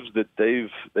the moves that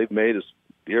they've made, as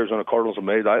the Arizona Cardinals have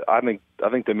made, I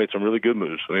think they made some really good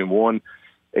moves. One,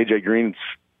 A.J. Green's,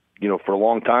 for a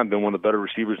long time been one of the better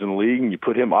receivers in the league, and you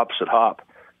put him opposite Hop.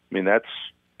 That's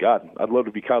God. I'd love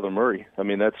to be Kyler Murray.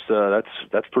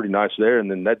 That's pretty nice there. And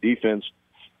then that defense.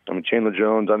 Chandler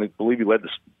Jones. I believe he led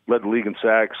the league in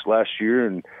sacks last year,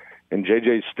 and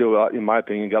JJ's still, in my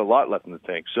opinion, got a lot left in the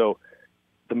tank. So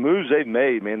the moves they've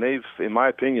made, man, they've, in my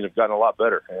opinion, have gotten a lot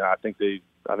better. And I think they're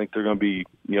going to be,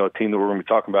 a team that we're going to be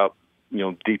talking about,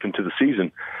 deep into the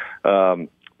season.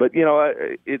 But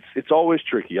it's always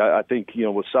tricky. I think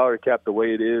with salary cap the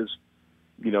way it is,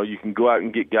 you can go out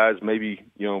and get guys maybe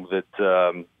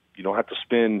that you don't have to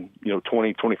spend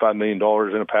 $20-25 million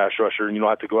in a pass rusher, and you don't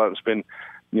have to go out and spend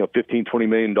 $15-20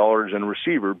 million in a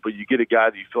receiver. But you get a guy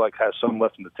that you feel like has some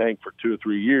left in the tank for 2 or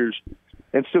 3 years,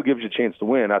 and still gives you a chance to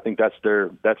win. I think that's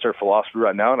their philosophy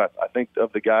right now, and I think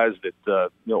of the guys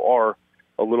that are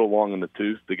a little long in the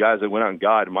tooth, the guys that went out and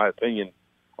got, in my opinion,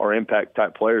 are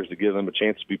impact-type players to give them a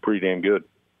chance to be pretty damn good.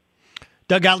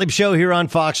 Doug Gottlieb Show here on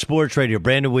Fox Sports Radio.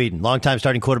 Brandon Weeden, longtime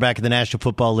starting quarterback in the National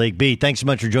Football League. B, thanks so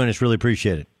much for joining us. Really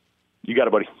appreciate it. You got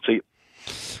it, buddy. See you.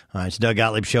 All right, it's Doug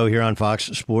Gottlieb Show here on Fox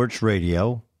Sports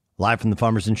Radio. Live from the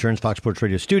Farmers Insurance Fox Sports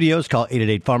Radio studios. Call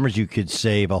 888-FARMERS. You could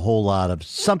save a whole lot of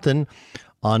something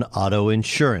on auto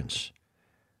insurance.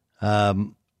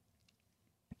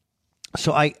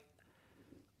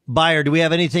 Buyer, do we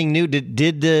have anything new?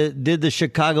 Did the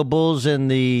Chicago Bulls and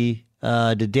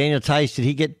did Daniel Tice, did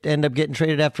he end up getting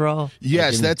traded after all?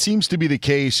 Yes, that seems to be the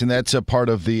case, and that's a part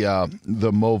of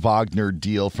the Mo Wagner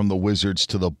deal from the Wizards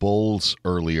to the Bulls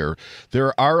earlier.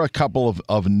 There are a couple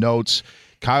of notes.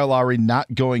 Kyle Lowry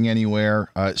not going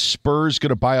anywhere. Spurs going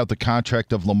to buy out the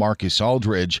contract of LaMarcus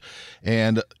Aldridge,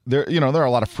 and there are a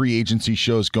lot of free agency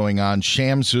shows going on.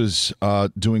 Shams was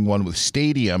doing one with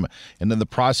Stadium, and in the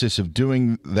process of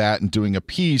doing that and doing a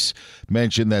piece,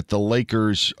 mentioned that the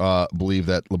Lakers believe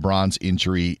that LeBron's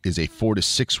injury is a 4 to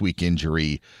 6 week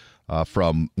injury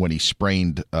from when he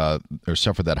sprained or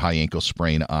suffered that high ankle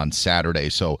sprain on Saturday.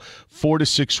 So 4 to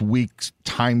 6 weeks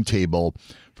timetable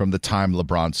from the time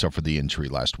LeBron suffered the injury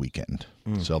last weekend.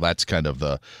 So that's kind of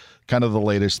the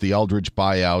latest. The Aldridge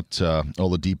buyout,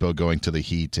 Oladipo going to the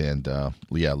Heat, and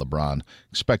LeBron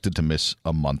expected to miss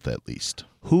a month at least.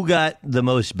 Who got the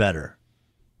most better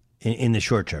in the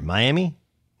short term? Miami?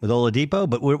 with Oladipo,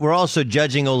 but we're also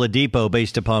judging Oladipo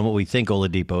based upon what we think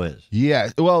Oladipo is.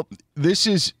 Yeah, well, this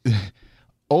is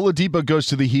Oladipo goes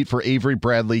to the Heat for Avery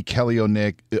Bradley, Kelly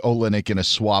Olynyk in a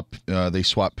swap. They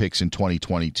swap picks in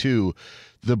 2022.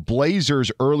 The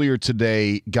Blazers earlier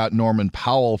today got Norman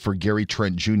Powell for Gary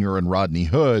Trent Jr. and Rodney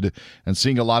Hood, and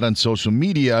seeing a lot on social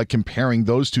media comparing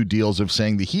those two deals of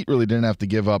saying the Heat really didn't have to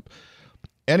give up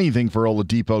anything for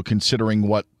Oladipo considering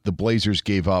what the Blazers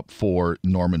gave up for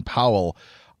Norman Powell.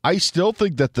 I still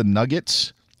think that the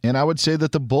Nuggets, and I would say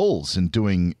that the Bulls in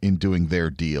doing their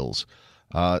deals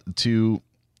to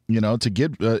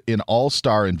get an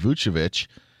all-star in Vucevic,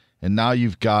 and now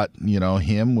you've got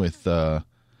him with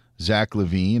Zach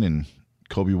LaVine and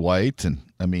Kobe White, and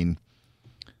I mean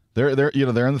they're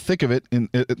in the thick of it,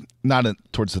 not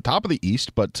towards the top of the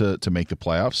East, but to make the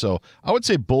playoffs. So I would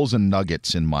say Bulls and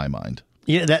Nuggets in my mind.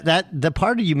 Yeah, that the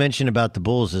part you mentioned about the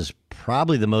Bulls is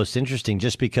probably the most interesting,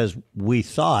 just because we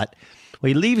thought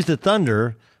he leaves the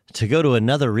Thunder to go to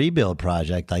another rebuild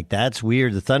project. Like, that's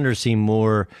weird. The Thunder seemed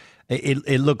more.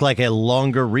 It looked like a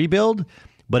longer rebuild,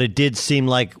 but it did seem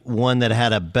like one that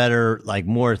had a better, like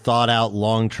more thought out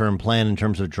long term plan in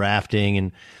terms of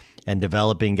drafting and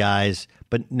developing guys.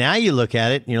 But now you look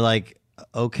at it and you're like,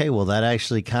 okay, well, that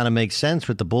actually kind of makes sense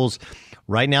with the Bulls.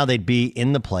 Right now, they'd be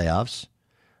in the playoffs.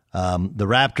 The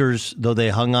Raptors, though they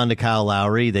hung on to Kyle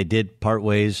Lowry, they did part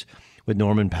ways with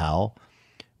Norman Powell.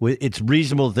 It's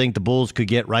reasonable to think the Bulls could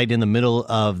get right in the middle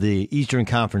of the Eastern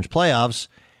Conference playoffs.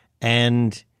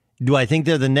 And do I think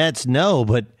they're the Nets? No,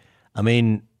 but I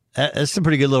mean, that's a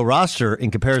pretty good little roster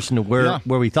in comparison to where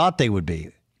we thought they would be.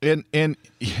 And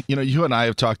you and I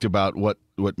have talked about what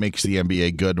makes the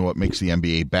NBA good and what makes the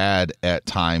NBA bad at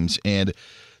times. And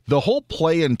the whole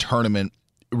play-in tournament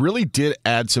really did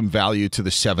add some value to the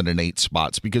 7 and 8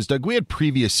 spots, because, Doug, we had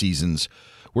previous seasons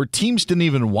where teams didn't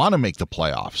even want to make the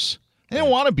playoffs. They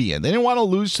didn't want to be in. They didn't want to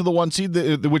lose to the 1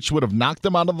 seed, which would have knocked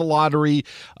them out of the lottery.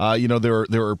 There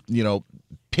were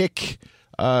pick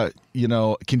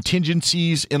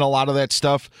contingencies in a lot of that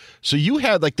stuff. So you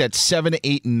had like that 7,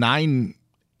 8, 9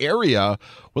 area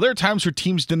where there are times where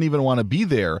teams didn't even want to be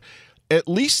there. At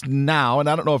least now, and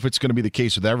I don't know if it's going to be the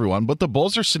case with everyone, but the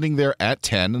Bulls are sitting there at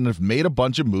 10 and have made a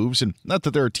bunch of moves. And not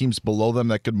that there are teams below them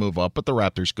that could move up, but the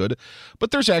Raptors could.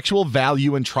 But there's actual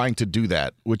value in trying to do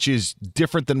that, which is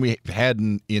different than we had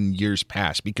in years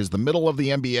past, because the middle of the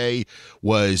NBA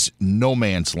was no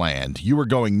man's land. You were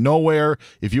going nowhere.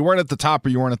 If you weren't at the top or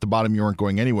you weren't at the bottom, you weren't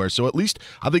going anywhere. So at least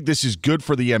I think this is good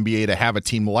for the NBA to have a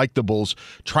team like the Bulls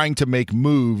trying to make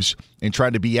moves and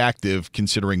trying to be active,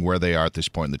 considering where they are at this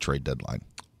point in the trade deadline.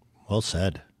 Well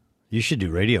said. You should do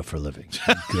radio for a living.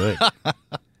 Good.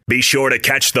 Be sure to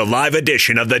catch the live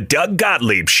edition of the Doug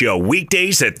Gottlieb Show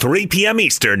weekdays at 3 p.m.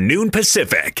 Eastern, noon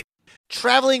Pacific.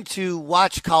 Traveling to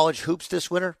watch college hoops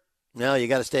this winter? No, you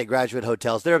got to stay at Graduate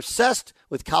Hotels. They're obsessed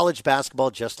with college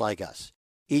basketball just like us.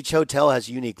 Each hotel has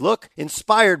a unique look,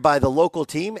 inspired by the local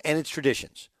team and its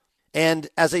traditions. And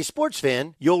as a sports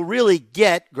fan, you'll really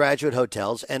get Graduate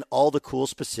Hotels and all the cool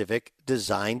specific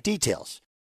design details.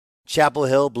 Chapel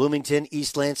Hill, Bloomington,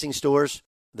 East Lansing stores,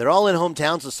 they're all in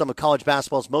hometowns of some of college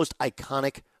basketball's most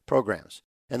iconic programs.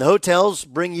 And the hotels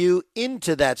bring you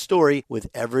into that story with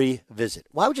every visit.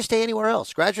 Why would you stay anywhere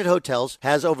else? Graduate Hotels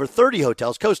has over 30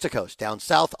 hotels coast to coast, down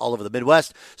south, all over the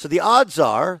Midwest. So the odds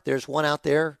are there's one out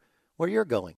there where you're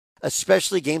going,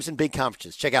 especially games and big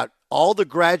conferences. Check out all the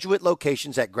Graduate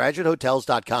locations at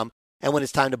graduatehotels.com. And when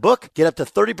it's time to book, get up to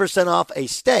 30% off a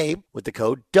stay with the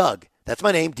code DOUG. That's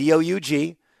my name,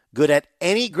 D-O-U-G. Good at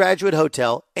any Graduate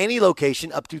hotel, any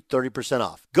location, up to 30%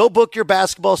 off. Go book your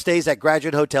basketball stays at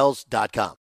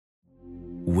graduatehotels.com.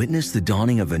 Witness the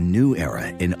dawning of a new era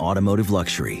in automotive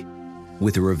luxury,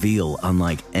 with a reveal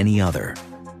unlike any other,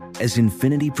 as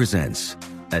Infiniti presents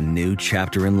a new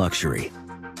chapter in luxury,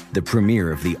 the premiere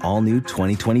of the all-new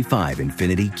 2025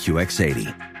 Infiniti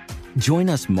QX80. Join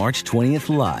us March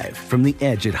 20th live from the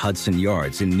Edge at Hudson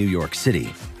Yards in New York City,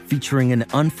 featuring an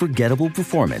unforgettable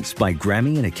performance by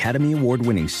Grammy and Academy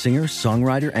Award-winning singer,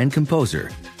 songwriter, and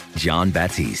composer, Jon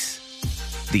Batiste.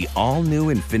 The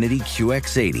all-new Infiniti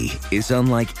QX80 is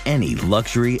unlike any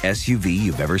luxury SUV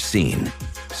you've ever seen.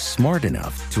 Smart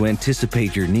enough to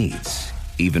anticipate your needs,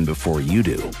 even before you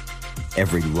do.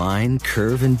 Every line,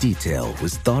 curve, and detail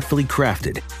was thoughtfully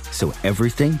crafted, so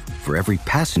everything for every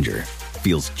passenger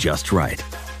feels just right.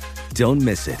 Don't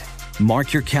miss it.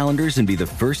 Mark your calendars and be the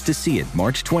first to see it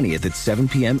March 20th at 7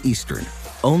 p.m. Eastern,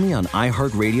 only on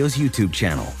iHeartRadio's YouTube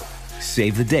channel.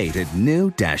 Save the date at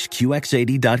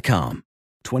new-QX80.com.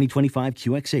 2025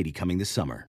 QX80 coming this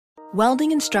summer.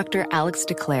 Welding instructor Alex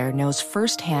DeClaire knows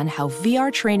firsthand how VR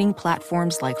training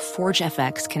platforms like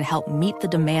ForgeFX can help meet the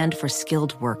demand for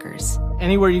skilled workers.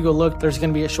 Anywhere you go look, there's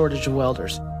going to be a shortage of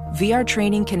welders. VR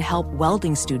training can help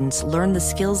welding students learn the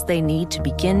skills they need to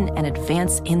begin and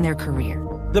advance in their career.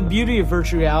 The beauty of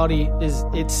virtual reality is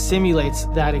it simulates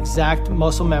that exact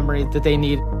muscle memory that they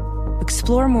need.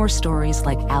 Explore more stories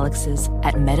like Alex's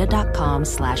at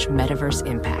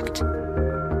meta.com/metaverseimpact.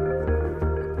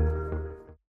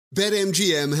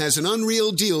 BetMGM has an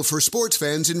unreal deal for sports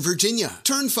fans in Virginia.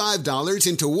 Turn $5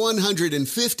 into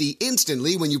 $150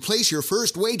 instantly when you place your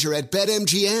first wager at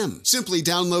BetMGM. Simply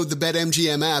download the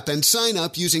BetMGM app and sign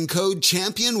up using code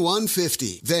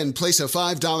CHAMPION150. Then place a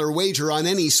 $5 wager on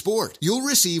any sport. You'll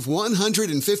receive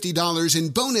 $150 in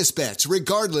bonus bets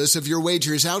regardless of your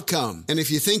wager's outcome. And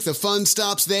if you think the fun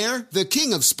stops there, the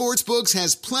king of sportsbooks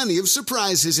has plenty of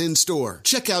surprises in store.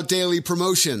 Check out daily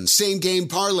promotions, same-game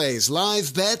parlays,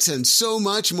 live bets, and so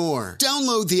much more.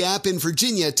 Download the app in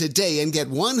Virginia today and get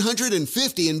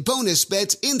 $150 in bonus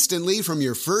bets instantly from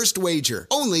your first wager.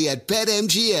 Only at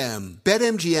BetMGM.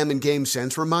 BetMGM and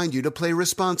GameSense remind you to play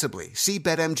responsibly. See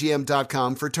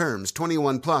BetMGM.com for terms.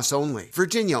 21 plus only.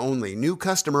 Virginia only. New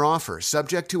customer offer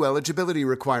subject to eligibility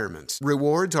requirements.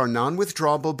 Rewards are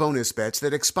non-withdrawable bonus bets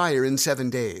that expire in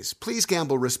 7 days. Please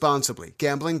gamble responsibly.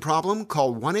 Gambling problem?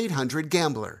 Call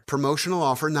 1-800-GAMBLER. Promotional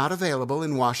offer not available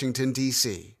in Washington,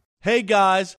 D.C. Hey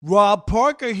guys, Rob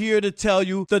Parker here to tell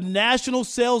you the national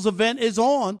sales event is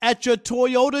on at your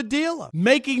Toyota dealer,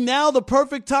 making now the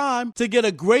perfect time to get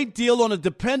a great deal on a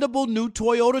dependable new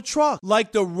Toyota truck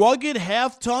like the rugged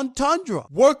half-ton Tundra.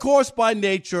 Workhorse by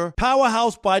nature,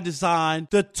 powerhouse by design,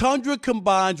 the Tundra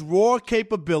combines raw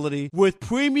capability with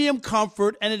premium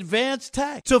comfort and advanced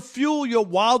tech to fuel your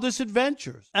wildest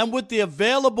adventures. And with the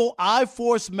available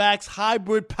iForce Max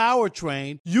hybrid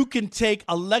powertrain, you can take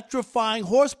electrifying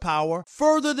horsepower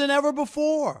further than ever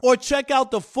before. Or check out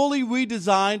the fully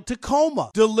redesigned Tacoma,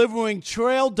 delivering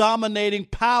trail-dominating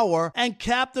power and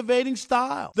captivating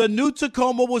style. The new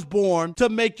Tacoma was born to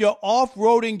make your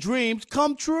off-roading dreams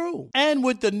come true. And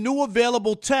with the new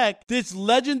available tech, this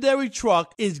legendary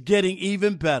truck is getting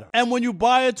even better. And when you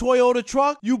buy a Toyota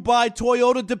truck, you buy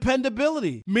Toyota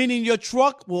dependability, meaning your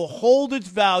truck will hold its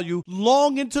value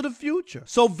long into the future.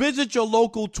 So visit your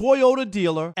local Toyota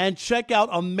dealer and check out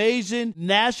amazing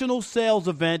national sales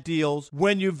event deals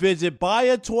when you visit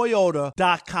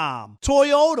buyatoyota.com.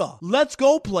 Toyota, let's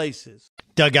go places.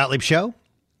 Doug Gottlieb Show,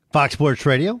 Fox Sports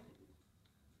Radio.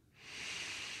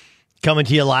 Coming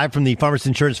to you live from the Farmers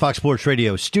Insurance Fox Sports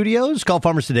Radio studios. Call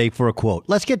Farmers today for a quote.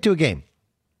 Let's get to a game.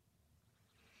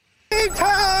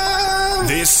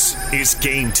 This is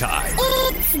Game Time.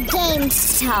 It's game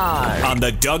time. On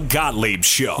the Doug Gottlieb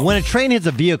Show. When a train hits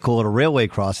a vehicle at a railway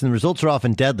crossing, the results are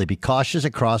often deadly. Be cautious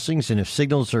at crossings, and if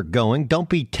signals are going, don't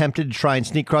be tempted to try and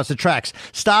sneak across the tracks.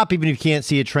 Stop even if you can't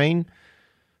see a train.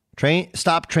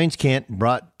 Stop, trains can't.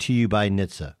 Brought to you by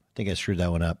NHTSA. I think I screwed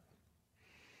that one up.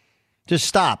 Just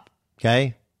stop,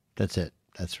 okay? That's it.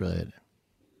 That's really it.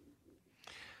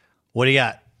 What do you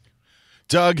got?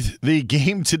 Doug, the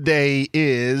game today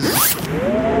is...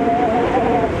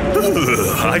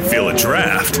 I feel a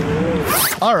draft.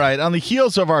 All right, on the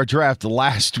heels of our draft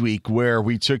last week where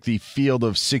we took the field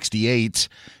of 68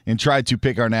 and tried to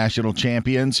pick our national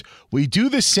champions, we do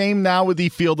the same now with the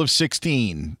field of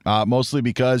 16, mostly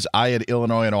because I had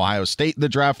Illinois and Ohio State in the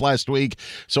draft last week,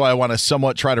 so I want to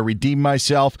somewhat try to redeem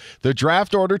myself. The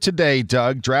draft order today,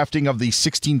 Doug, drafting of the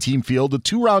 16-team field, a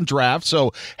 2-round draft,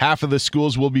 so half of the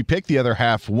schools will be picked, the other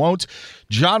half won't.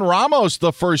 John Ramos,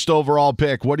 the first overall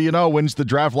pick. What do you know? Wins the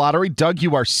draft lottery. Doug,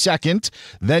 you are second.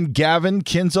 Then Gavin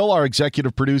Kinzel, our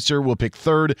executive producer, will pick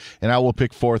third, and I will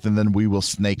pick fourth, and then we will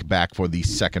snake back for the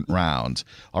second round.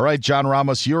 All right, John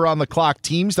Ramos, you're on the clock.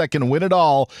 Teams that can win it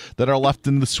all that are left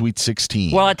in the Sweet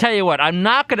 16. Well, I tell you what, I'm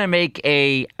not going to make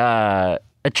a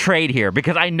trade here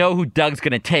because I know who Doug's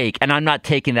going to take, and I'm not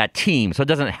taking that team, so it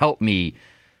doesn't help me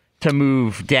to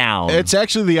move down. It's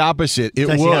actually the opposite. It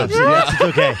was. Yeah. It's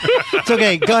okay. It's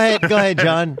okay. Go ahead,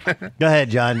 John. Go ahead,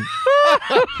 John.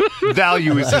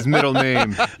 Value is his middle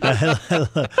name. Go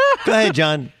ahead,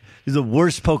 John. He's the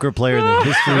worst poker player in the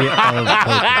history of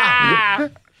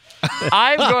poker.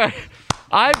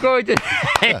 I'm going to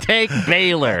take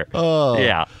Baylor. Oh.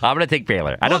 Yeah, I'm going to take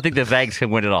Baylor. I don't think the Zags can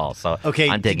win it all. So okay,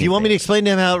 I'm taking do you want me to explain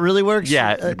to him how it really works?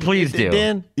 Yeah, please do.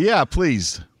 Dan? Yeah,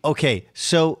 please. Okay,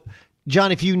 so,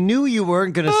 John, if you knew you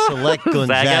weren't going to select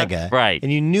Gonzaga, right,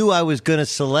 and you knew I was going to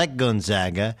select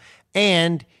Gonzaga,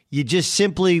 and you just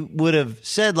simply would have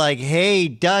said, like, hey,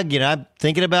 Doug, I'm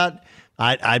thinking about,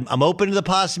 I'm open to the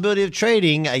possibility of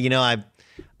trading, and I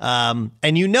want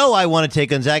to take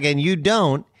Gonzaga, and you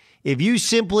don't. if you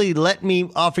simply let me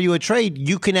offer you a trade,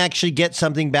 you can actually get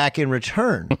something back in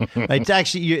return. It's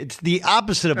actually it's the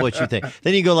opposite of what you think.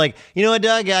 Then you go like, you know what,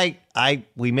 Doug?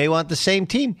 We may want the same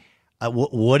team.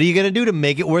 What are you going to do to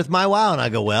make it worth my while? And I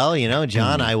go, well,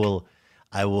 John, I will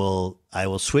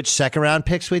switch second round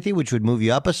picks with you, which would move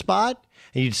you up a spot.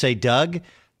 And you'd say, Doug,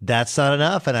 that's not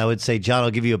enough. And I would say, John, I'll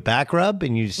give you a back rub.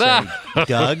 And you'd say,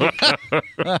 Doug,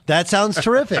 that sounds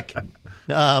terrific.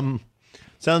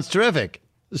 Sounds terrific.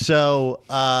 So,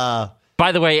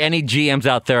 by the way, any GMs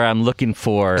out there, I'm looking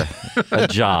for a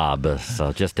job.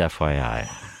 So just FYI.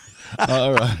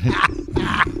 All right.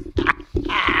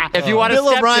 If you want to,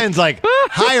 Bill O'Brien's like,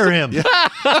 hire him.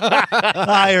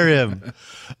 Hire him.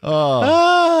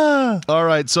 All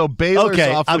right. So Baylor's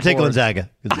off the I'm taking board. Gonzaga.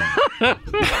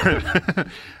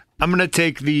 I'm going to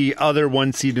take the other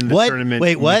one seed in the tournament.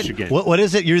 Wait, what? Michigan. What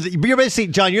is it? You're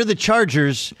basically, John, you're the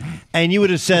Chargers, and you would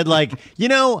have said, like,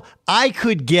 I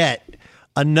could get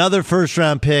another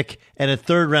first-round pick and a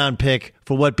third-round pick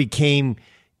for what became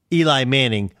Eli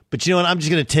Manning. But you know what? I'm just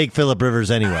going to take Phillip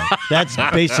Rivers anyway. That's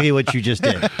basically what you just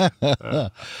did. All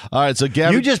right, so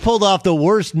Gavin, you just pulled off the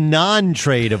worst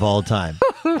non-trade of all time.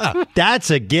 That's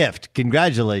a gift.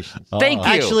 Congratulations. Thank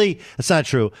you. Actually, that's not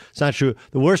true. It's not true.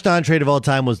 The worst non-trade of all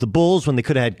time was the Bulls when they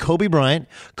could have had Kobe Bryant.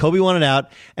 Kobe wanted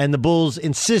out, and the Bulls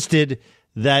insisted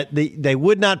that they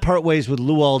would not part ways with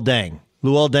Luol Deng.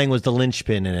 Luol Deng was the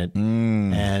linchpin in it,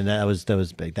 and that was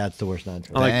big. That's the worst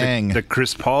non-trade. I like the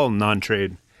Chris Paul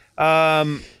non-trade.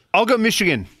 I'll go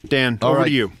Michigan, Dan. Over to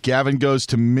you. Gavin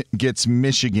gets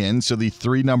Michigan, so the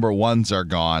 3 number 1s are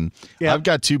gone. Yep. I've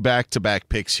got 2 back-to-back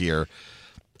picks here.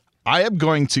 I am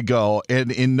going to go, and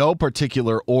in no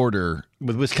particular order.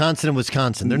 With Wisconsin and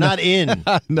Wisconsin. They're not in.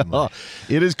 No.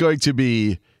 It is going to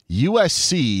be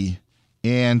USC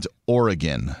and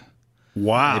Oregon.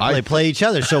 Wow. They play each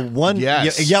other. So one,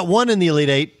 Yes. you got one in the Elite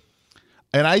Eight.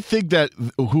 And I think that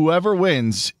whoever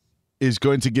wins is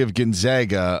going to give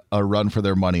Gonzaga a run for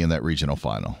their money in that regional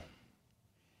final.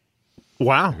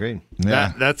 Wow. Agreed.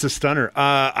 Yeah. That's a stunner.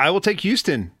 I will take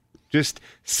Houston. Just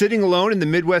sitting alone in the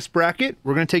Midwest bracket,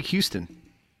 we're going to take Houston.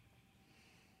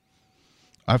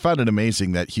 I found it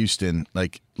amazing that Houston,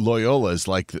 like Loyola, is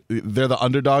like they're the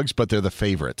underdogs, but they're the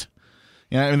favorite.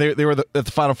 Yeah, I mean they were at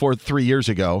the Final Four 3 years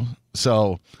ago,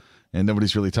 so and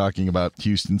nobody's really talking about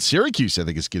Houston. Syracuse, I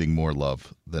think, is getting more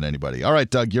love than anybody. All right,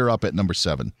 Doug, you're up at number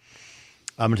 7.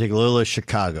 I'm going to take Loyola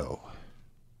Chicago.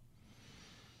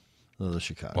 Loyola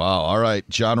Chicago. Wow. All right,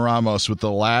 John Ramos with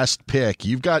the last pick.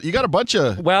 You got a bunch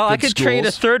of Well, I good could trade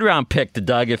a schools. third-round pick to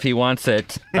Doug if he wants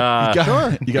it. You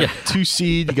got a 2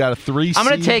 seed. You got a 3 seed. I'm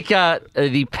going to take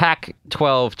the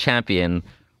Pac-12 champion,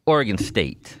 Oregon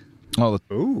State. Oh,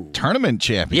 the tournament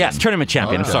champion. Yes, tournament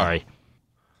champion. Okay. I'm sorry.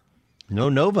 No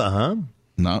Nova, huh?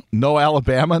 No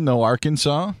Alabama, no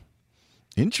Arkansas.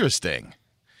 Interesting.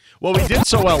 Well, we did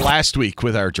so well last week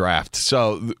with our draft.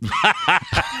 So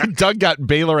Doug got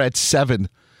Baylor at 7.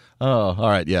 Oh, all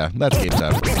right. Yeah, that's game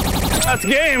time. That's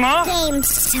game, huh? Game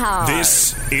time.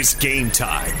 This is Game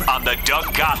Time on the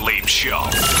Doug Gottlieb Show.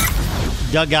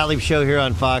 Doug Gottlieb Show here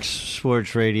on Fox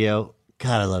Sports Radio.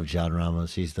 God, I love John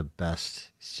Ramos. He's the best.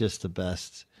 He's just the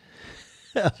best.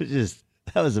 That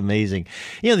was amazing.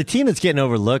 The team that's getting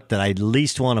overlooked that I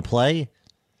least want to play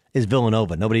is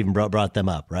Villanova. Nobody even brought them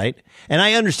up, right? And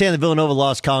I understand that Villanova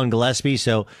lost Colin Gillespie,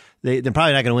 so they're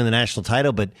probably not going to win the national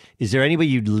title, but is there anybody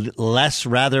you'd less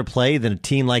rather play than a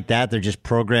team like that? They're just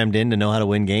programmed in to know how to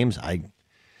win games?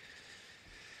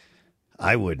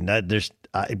 I wouldn't.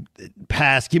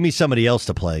 Pass. Give me somebody else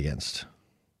to play against.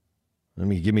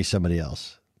 Give me somebody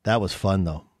else. That was fun,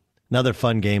 though. Another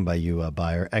fun game by you,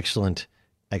 Bayer. Excellent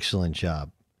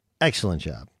job. Excellent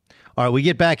job. All right, we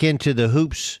get back into the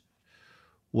hoops.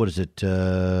 What is it?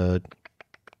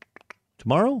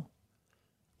 Tomorrow?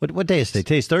 What day is today?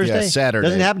 Today's Thursday? Yeah, Saturday.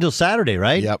 Doesn't happen until Saturday,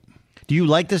 right? Yep. Do you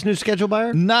like this new schedule,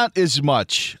 Bayer? Not as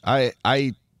much. I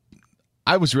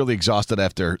was really exhausted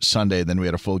after Sunday. Then we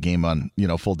had a full game on,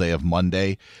 full day of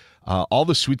Monday. All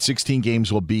the Sweet 16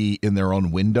 games will be in their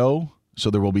own window, so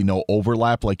there will be no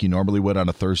overlap like you normally would on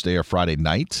a Thursday or Friday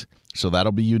night. So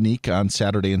that'll be unique on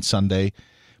Saturday and Sunday.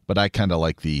 But I kind of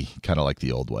like the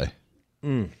old way.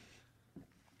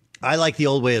 I like the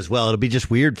old way as well. It'll be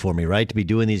just weird for me, right, to be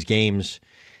doing these games.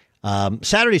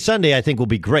 Saturday, Sunday, I think will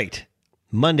be great.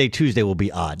 Monday, Tuesday will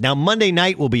be odd. Now, Monday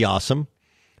night will be awesome.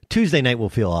 Tuesday night will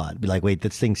feel odd. Be like, wait,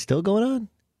 this thing's still going on?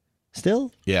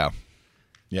 Still? Yeah.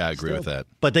 Yeah, I agree with that.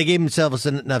 But they gave themselves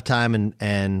enough time,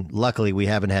 and luckily we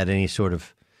haven't had any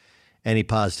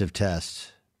positive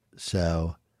tests.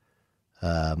 So,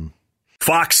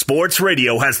 Fox Sports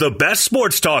Radio has the best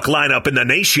sports talk lineup in the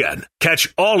nation.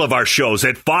 Catch all of our shows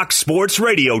at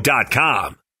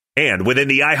foxsportsradio.com. And within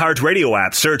the iHeartRadio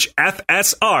app, search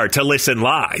FSR to listen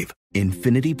live.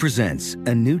 Infiniti presents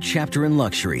a new chapter in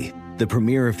luxury, the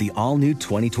premiere of the all-new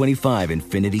 2025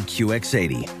 Infiniti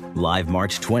QX80, live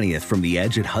March 20th from the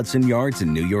Edge at Hudson Yards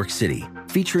in New York City,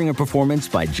 featuring a performance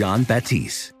by John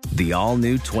Batiste. The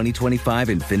all-new 2025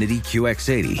 Infiniti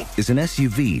QX80 is an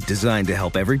SUV designed to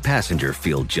help every passenger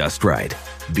feel just right.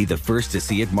 Be the first to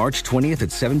see it March 20th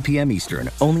at 7 p.m. Eastern,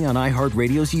 only on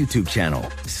iHeartRadio's YouTube channel.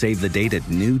 Save the date at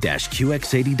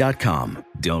new-QX80.com.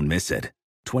 Don't miss it.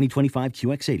 2025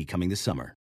 QX80 coming this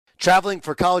summer. Traveling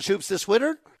for college hoops this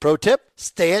winter? Pro tip,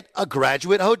 stay at a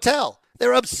Graduate Hotel.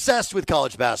 They're obsessed with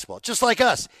college basketball, just like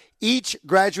us. Each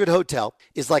Graduate Hotel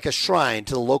is like a shrine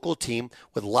to the local team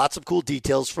with lots of cool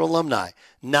details for alumni.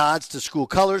 Nods to school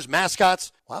colors,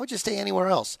 mascots. Why would you stay anywhere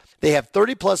else? They have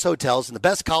 30-plus hotels in the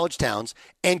best college towns.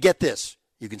 And get this,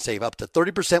 you can save up to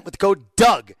 30% with the code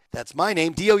DOUG. That's my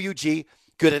name, D-O-U-G.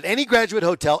 Good at any Graduate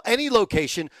Hotel, any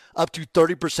location, up to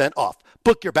 30% off.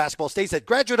 Book your basketball stays at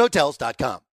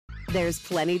graduatehotels.com. There's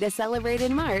plenty to celebrate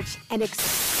in March and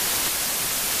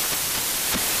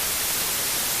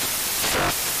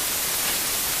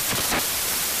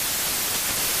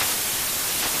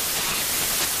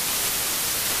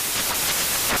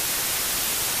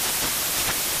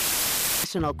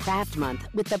National Craft Month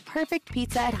with the perfect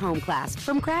pizza at home class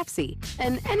from Craftsy.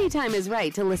 And anytime is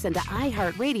right to listen to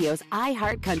iHeartRadio's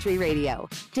iHeartCountry Radio.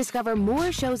 Discover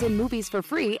more shows and movies for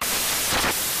free.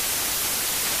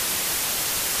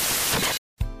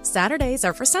 Saturdays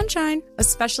are for sunshine,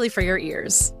 especially for your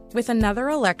ears. With another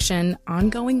election,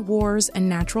 ongoing wars, and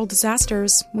natural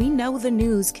disasters, we know the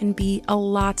news can be a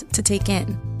lot to take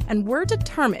in. And we're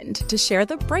determined to share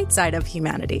the bright side of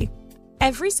humanity.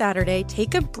 Every Saturday,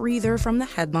 take a breather from the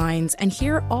headlines and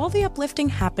hear all the uplifting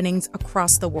happenings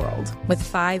across the world with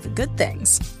 5 Good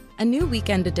Things, a new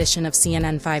weekend edition of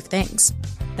CNN 5 Things.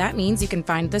 That means you can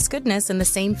find this goodness in the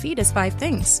same feed as 5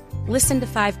 Things. Listen to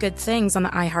 5 Good Things on the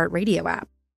iHeartRadio app.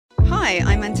 Hi,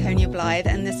 I'm Antonia Blythe,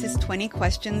 and this is 20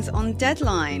 Questions on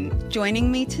Deadline.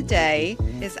 Joining me today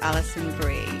is Alison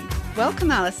Brie.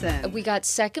 Welcome, Alison. We got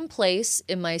second place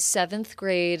in my 7th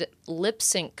grade lip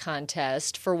sync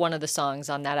contest for one of the songs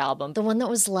on that album. The one that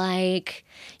was like,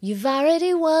 "You've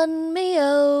already won me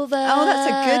over." Oh, that's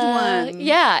a good one.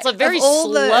 Yeah. It's a very of all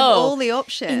slow. Of all the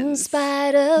options. In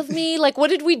spite of me. Like, what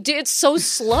did we do? It's so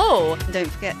slow.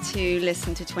 Don't forget to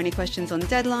listen to 20 Questions on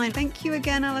Deadline. Thank you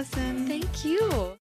again, Alison. Thank you.